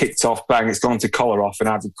 Kicked off, bang! It's gone to collar off, and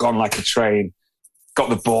I've gone like a train. Got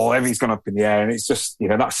the ball, everything's gone up in the air, and it's just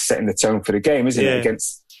that's setting the tone for the game, isn't it?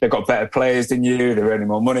 Against they've got better players than you, they're earning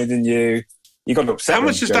more money than you. You got to upset. How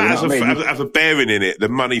much does that have a bearing in it? The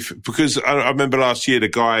money, because I remember last year the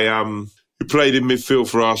guy who played in midfield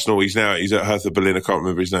for Arsenal. He's at Hertha Berlin. I can't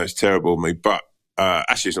remember his name. It's terrible of me, but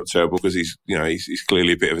actually it's not terrible because he's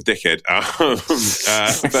clearly a bit of a dickhead.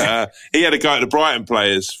 But he had a go at the Brighton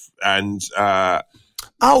players, and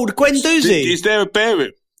Oh, the Guendouzi. Is there a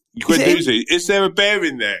bear? Guendouzi. Is there a bear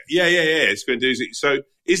in there? Yeah. It's Guendouzi. So,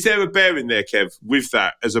 is there a bear in there, Kev, with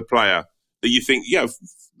that as a player that you think,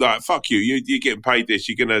 like fuck you, you're getting paid this,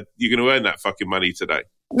 you're gonna earn that fucking money today?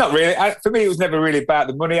 Not really. For me, it was never really about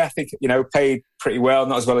the money. I think, paid pretty well,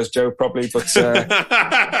 not as well as Joe probably, but yeah.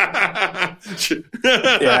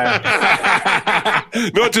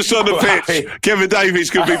 Not just on the pitch. Kevin Davies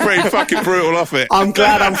could be pretty fucking brutal off it. I'm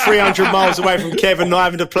glad I'm 300 miles away from Kevin, not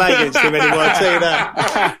having to play against him anymore, I'll tell you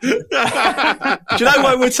that. Do you know what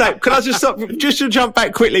I would say? Can I just stop, just to jump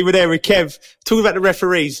back quickly with Kev, talking about the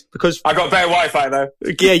referees, because... I got better Wi-Fi though.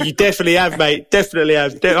 Yeah, you definitely have, mate. Definitely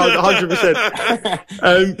have.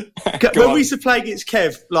 100%. When we used to play against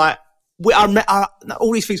Kev, like,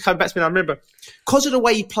 all these things come back to me, and I remember, because of the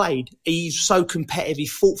way he played, he's so competitive, he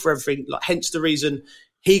fought for everything, like, hence the reason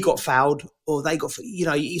he got fouled, or they got,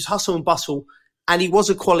 he's hustle and bustle, and he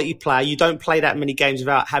was a quality player. You don't play that many games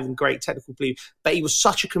without having great technical ability, but he was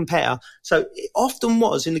such a competitor. So it often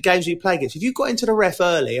was, in the games we play against, if you got into the ref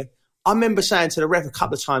earlier, I remember saying to the ref a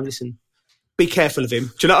couple of times, listen, be careful of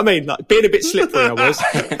him. Do you know what I mean? Like, being a bit slippery, I was.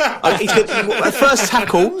 First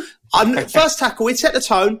tackle, he'd set the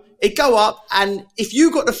tone, it'd go up, and if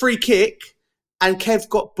you got the free kick and Kev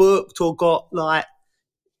got booked or got, like,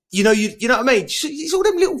 you know what I mean? It's all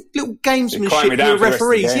them little gamesmanship with the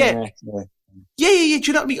referees. Yeah. Do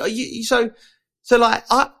you know what I mean? So like,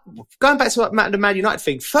 going back to the Man United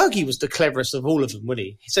thing, Fergie was the cleverest of all of them, wasn't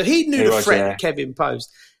he? So he knew the threat that Kev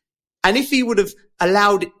imposed. And if he would have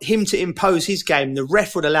allowed him to impose his game, the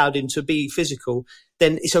ref would have allowed him to be physical,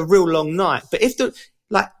 then it's a real long night. But if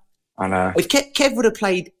I know. If Kev would have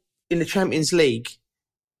played in the Champions League,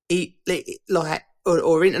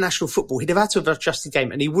 or international football, he'd have had to have adjusted the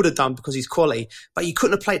game, and he would have done because he's quality. But you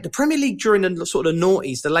couldn't have played the Premier League during the sort of the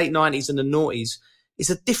noughties, the late 90s and the noughties. It's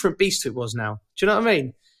a different beast it was now. Do you know what I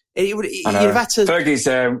mean? You'd have had to. Fergie's.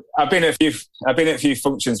 I've been at a few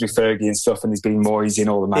functions with Fergie and stuff, and he's been Moyes and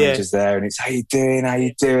all the managers there, and it's how you doing?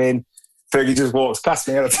 Fergie just walks past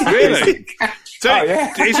me all the time. Really? So,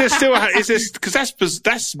 is there still? Is this because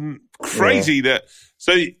that's crazy that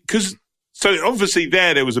because obviously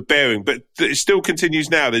there was a bearing, but it still continues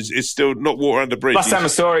now. It's still not water under bridge. Last time I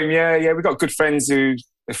saw him, we've got good friends who.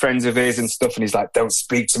 Friends of his and stuff, and he's like, "Don't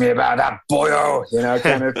speak to me about that boyo,"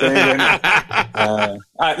 kind of thing.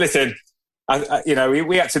 Listen,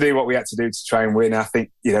 we had to do what we had to do to try and win. I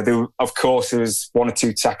think, of course, there was one or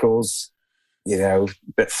two tackles, that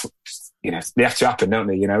they have to happen, don't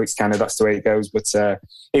they? It's kind of that's the way it goes. But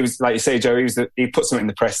he was, like you say, Joe. He put something in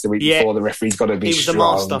the press the week before. The referee's got to be strong. He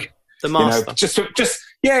was the master.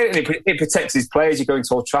 And it protects his players. You go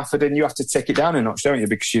into Old Trafford and you have to take it down a notch, don't you?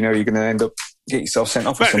 Because you're going to end up get yourself sent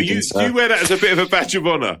off or something. Do you wear that as a bit of a badge of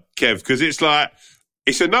honour, Kev? Because it's like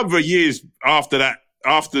it's a number of years after that,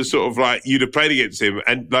 after sort of like you'd have played against him,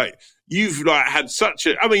 and like you've like had such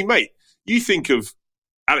a. I mean, mate, you think of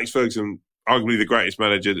Alex Ferguson, arguably the greatest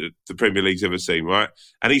manager that the Premier League's ever seen, right?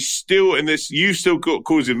 And he's still in this. You still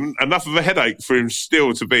caused him enough of a headache for him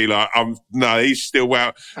still to be like, no, he's still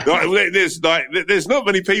wow. There's not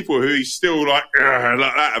many people who he's still like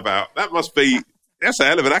that about. That's a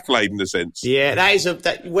hell of an accolade in a sense. Yeah,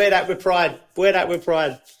 wear that with pride.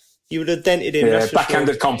 You would have dented him. Yeah,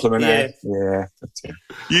 backhanded compliment. Yeah.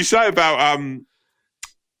 You say about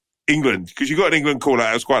England because you got an England call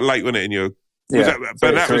out. It was quite late, wasn't it? In your but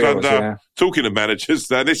that was under talking to managers.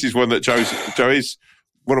 This is one that Joe is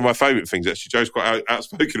one of my favourite things. Actually, Joe's quite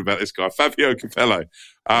outspoken about this guy, Fabio Capello.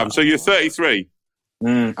 So you're 33.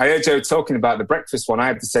 I heard Joe talking about the breakfast one. I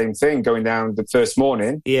had the same thing going down the first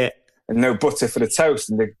morning. Yeah. And no butter for the toast.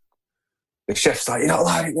 And the chef's like, you're not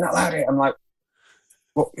allowed it. I'm like,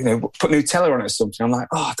 what, put Nutella on it or something. I'm like,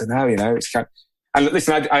 I don't know, it's kind of... And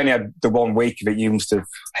listen, I only had the 1 week of it. You must have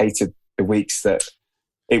hated the weeks that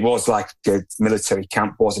it was like a military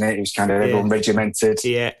camp, wasn't it? It was kind of everyone regimented.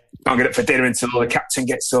 Yeah. Don't get up for dinner until the captain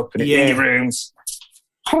gets up and in your rooms.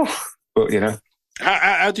 But,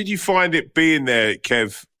 How did you find it being there,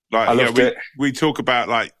 Kev? Like, I loved it. We talk about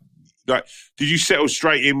like, did you settle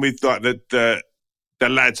straight in with like the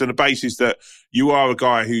lads on the basis that you are a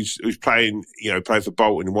guy who's playing, playing for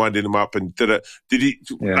Bolton and winding them up and did he?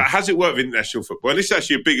 Yeah. How's it work with international football? And this is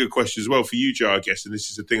actually a bigger question as well for you, Joe, I guess. And this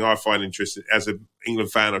is the thing I find interesting as an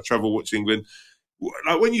England fan. I travel watch England.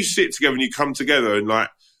 Like when you sit together and you come together and like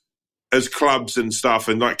as clubs and stuff,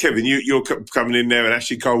 and like Kevin, you're coming in there and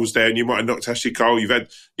Ashley Cole's there, and you might have knocked Ashley Cole. You've had,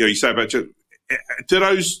 you say about do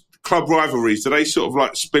those club rivalries, do they sort of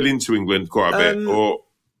like spill into England quite a bit? Or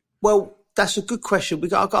well, that's a good question. I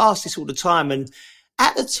got asked this all the time, and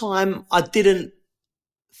at the time I didn't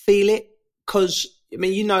feel it because, I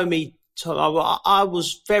mean, you know me I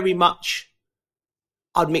was very much,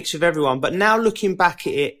 I'd mix with everyone. But now looking back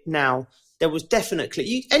at it now, there was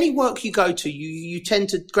definitely, any work you go to, you tend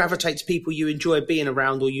to gravitate to people you enjoy being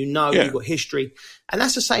around or you've got history. And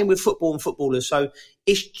that's the same with football and footballers. So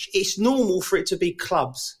it's normal for it to be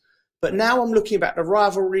clubs. But now I'm looking back, the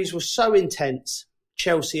rivalries were so intense,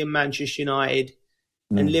 Chelsea and Manchester United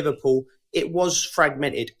and Liverpool, it was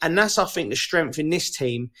fragmented. And that's, I think, the strength in this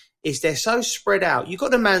team is they're so spread out. You've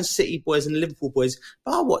got the Man City boys and the Liverpool boys,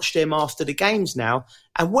 but I watch them after the games now,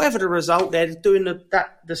 and whatever the result, they're doing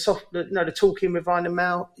the talking behind the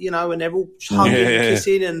mouth, and they're all hugging and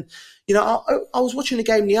kissing. And, I was watching the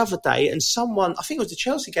game the other day, and someone, I think it was the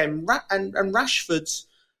Chelsea game, and Rashford's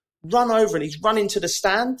run over and he's run into the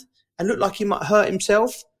stand and looked like he might hurt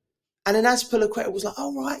himself. And then Azpilicueta was like,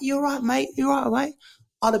 "Oh, right, you're right, mate. You're right, mate."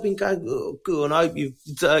 I'd have been going, "Oh, good, I hope you've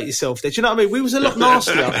hurt yourself there." Do you know what I mean? We was a lot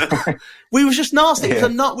nastier. We was just nasty. Yeah.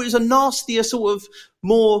 It was a nastier sort of,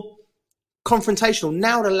 more confrontational.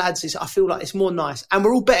 Now the lads, I feel like it's more nice. And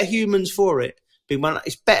we're all better humans for it.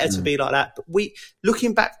 It's better to be like that. But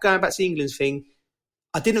going back to the England thing,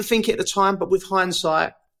 I didn't think it at the time, but with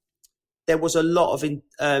hindsight, there was a lot of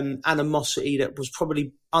animosity that was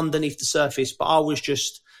probably underneath the surface. But I was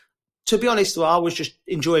just, to be honest, I was just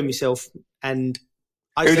enjoying myself. And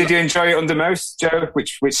who did you enjoy it under most, Joe?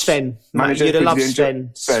 Which Sven. Manager? You'd have loved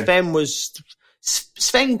Sven.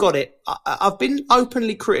 Sven got it. I've been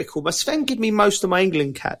openly critical, but Sven gave me most of my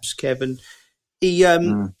England caps, Kevin. He,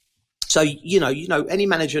 so any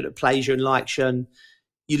manager that plays you and likes you, and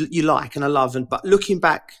you like and I love. But looking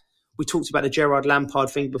back, we talked about the Gerrard Lampard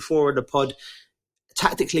thing before in the pod.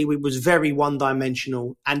 Tactically, we was very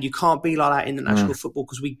one-dimensional, and you can't be like that in international football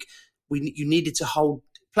because you needed to hold.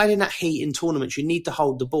 Playing in that heat in tournaments, you need to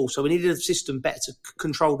hold the ball. So we needed a system better to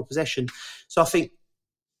control the possession. So I think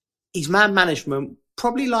his man management,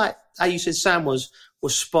 probably like how you said Sam was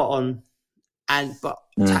spot on. But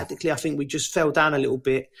tactically, I think we just fell down a little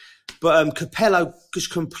bit. But Capello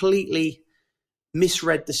just completely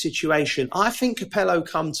misread the situation. I think Capello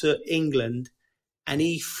come to England and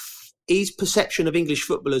his perception of English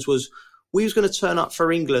footballers was we was going to turn up for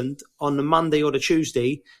England on the Monday or the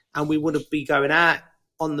Tuesday and we would be going out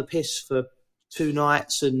on the piss for 2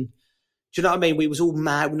 nights, and do you know what I mean? We was all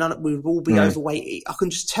mad. We would all be overweight. I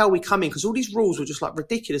can just tell we come in because all these rules were just like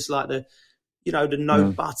ridiculous, like the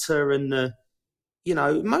no butter and the,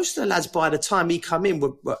 most of the lads by the time he come in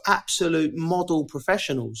were absolute model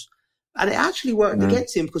professionals, and it actually worked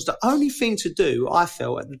against him because the only thing to do, I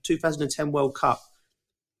felt, at the 2010 World Cup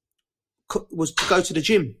was to go to the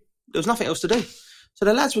gym. There was nothing else to do, so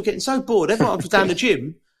the lads were getting so bored. Everyone was down the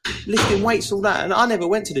gym. Lifting weights, all that, and I never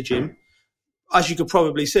went to the gym, as you could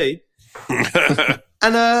probably see.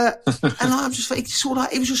 and I'm just like,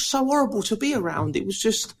 it was just so horrible to be around. It was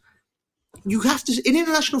just, you have to, in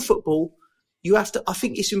international football, you have to. I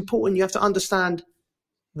think it's important. You have to understand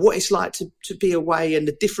what it's like to be away and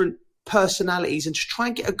the different personalities, and just try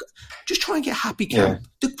and get a happy camp. Yeah.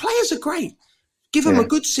 The players are great. Give them a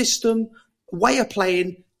good system, way of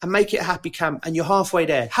playing, and make it a happy camp, and you're halfway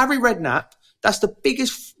there. Harry Redknapp. That's the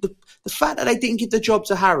biggest. The fact that they didn't give the job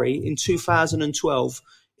to Harry in 2012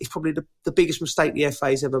 is probably the biggest mistake the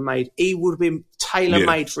FA's ever made. He would have been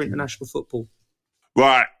tailor-made for international football.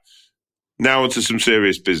 Right. Now on to some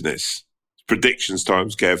serious business. Predictions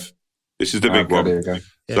times, Kev. This is the big one. There you go.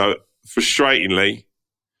 Yeah. So, frustratingly,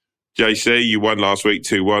 JC, you won last week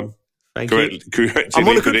 2-1. Correctly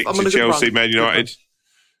predicted Chelsea, Man United.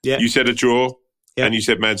 Yeah. You said a draw. Yeah. And you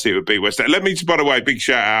said Man City would beat West Ham. Let me, by the way, big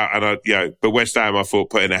shout out. And but West Ham, I thought,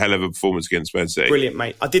 put in a hell of a performance against Man City. Brilliant,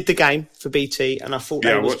 mate. I did the game for BT, and I thought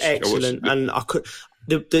that was excellent. And I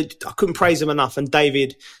couldn't praise them enough. And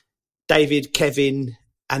David, Kevin,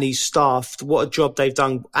 and his staff, what a job they've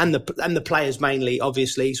done, and the players mainly.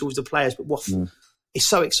 Obviously, it's always the players, but it's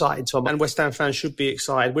so exciting, Tom. And West Ham fans should be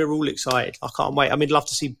excited. We're all excited. I can't wait. I mean, I'd love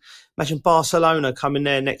to see. Imagine Barcelona coming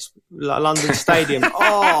there next, London Stadium.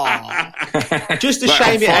 Oh, just a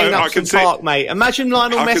shame it ain't Upton Park, mate. Imagine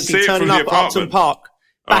Lionel Messi turning up at Upton Park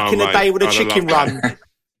back in the day with a chicken run,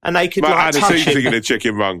 and they could touch him. In a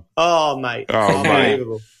chicken run. Oh, mate. Oh, mate.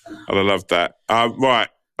 I'd have loved that. Right.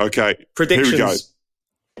 Okay. Predictions. Here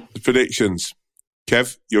we go. Predictions.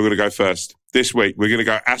 Kev, you're going to go first. This week, we're going to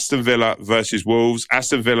go Aston Villa versus Wolves.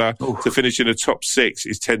 Aston Villa to finish in the top 6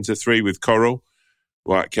 is 10-3 with Coral.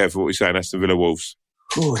 Right, Kev, what are we saying? Aston Villa Wolves.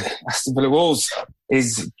 Aston Villa Wolves.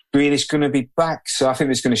 Is Grealish going to be back? So I think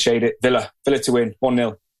it's going to shade it. Villa to win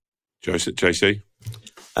 1-0. JC?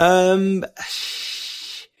 I'm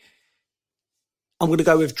going to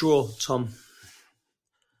go with draw, Tom.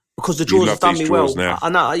 Because the draws have done me well. Now. I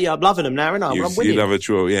know, I'm loving them now, aren't I? I'm winning. You love a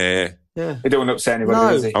draw, yeah. Yeah. He don't want to upset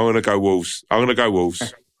anybody, does he? I'm going to go Wolves. I'm going to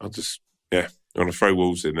throw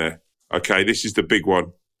Wolves in there. Okay, this is the big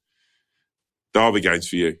one. Derby games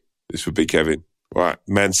for you. This would be Kevin. Right,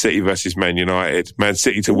 Man City versus Man United. Man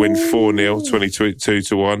City to win 4-0,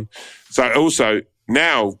 22-1. So also,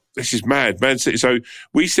 now, this is mad. Man City, so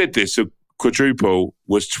we said this, a quadruple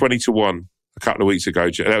was 20-1 a couple of weeks ago.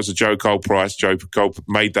 That was a Joe Cole price. Joe Cole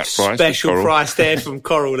made that price. Special price there from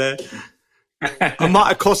Coral there. I might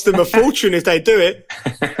have cost them a fortune if they do it.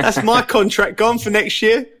 That's my contract gone for next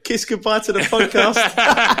year. Kiss goodbye to the podcast.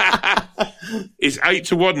 It's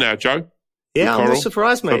 8-1 now, Joe. Yeah, I'm not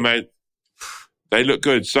surprised, mate. They look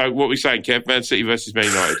good. So what are we saying, Kev? Man City versus Man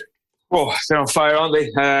United. Oh, they're on fire, aren't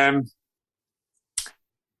they?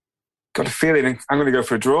 Got a feeling I'm going to go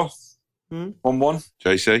for a draw. 1-1.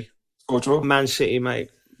 JC? Or draw. Man City, mate.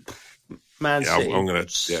 Man City. I'm going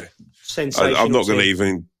to, yeah. Sensational. I'm not going to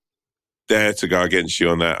even dare to go against you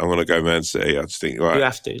on that. I'm going to go Man City. I just think, right. You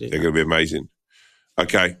have to. They're going to be amazing.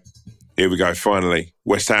 Okay. Here we go. Finally.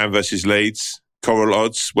 West Ham versus Leeds. Coral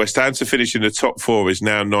odds. West Ham to finish in the top 4 is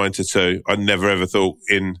now 9-2. I never ever thought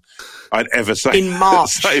I'd ever say in March.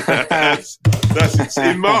 Say that. That's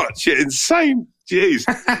in March. Yeah, insane. Jeez.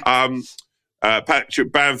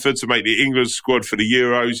 Patrick Bamford to make the England squad for the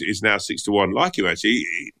Euros is now 6-1. Like him actually.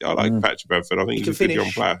 I like Patrick Bamford. I think he's a good young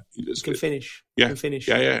player. He can finish. Yeah. Can finish.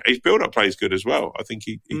 Yeah. His build-up play is good as well. I think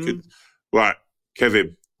he could. Right,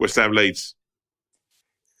 Kevin. West Ham Leeds.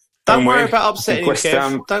 Don't worry about upsetting him,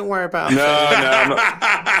 Kev. Don't worry about upsetting him.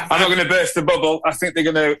 I'm not going to burst the bubble. I think they're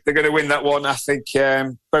going to win that one. I think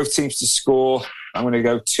both teams to score. I'm going to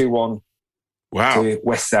go 2-1. Wow. To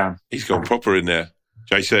West Ham. He's gone proper in there.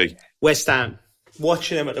 JC. West Ham.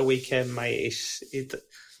 Watching them at the weekend, mate,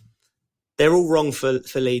 they're all wrong for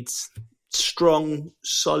Leeds. Strong,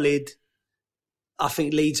 solid. I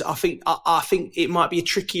think Leeds. I think it might be a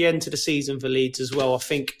tricky end to the season for Leeds as well. I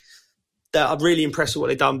think that I'm really impressed with what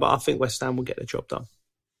they've done, but I think West Ham will get the job done.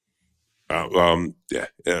 Yeah. I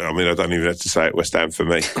mean, I don't even have to say it. West Ham for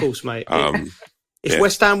me. Of course, mate. If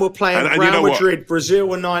West Ham were playing Real Madrid, Brazil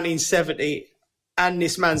in 1970, and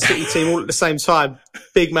this Man City team all at the same time,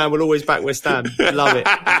 big man will always back West Ham. Love it.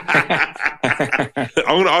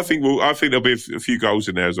 I think there'll be a few goals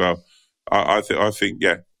in there as well. I think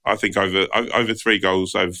over 3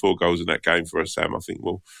 goals, over 4 goals in that game for West Ham. I think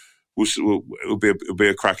it'll be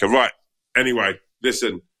a cracker. Right. Anyway,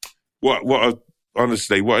 listen. What a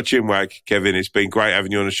chinwag, Kevin. It's been great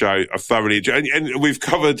having you on the show. I've thoroughly enjoyed, and we've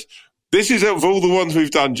covered. This is of all the ones we've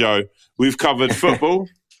done, Joe. We've covered football,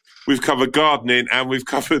 we've covered gardening, and we've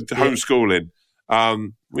covered homeschooling. Me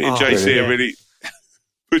and JC are really.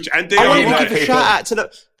 I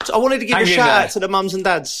wanted to give a shout out to the mums and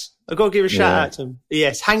dads. I've got to give a shout out to them.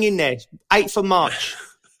 Yes, hang in there. 8th of March.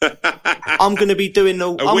 I'm going to be doing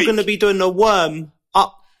the worm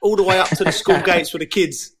up all the way up to the school gates with the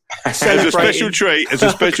kids. As a special treat,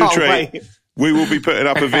 we will be putting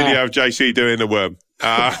up a video of JC doing the worm.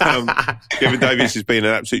 Kevin Davies has been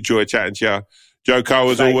an absolute joy chatting to you. Joe Cole,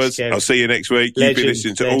 as always. Kevin. I'll see you next week. You've been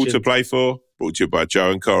listening to All to Play For, brought to you by Joe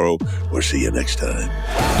and Coral. We'll see you next time.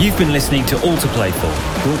 You've been listening to All to Play For,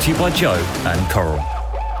 brought to you by Joe and Coral.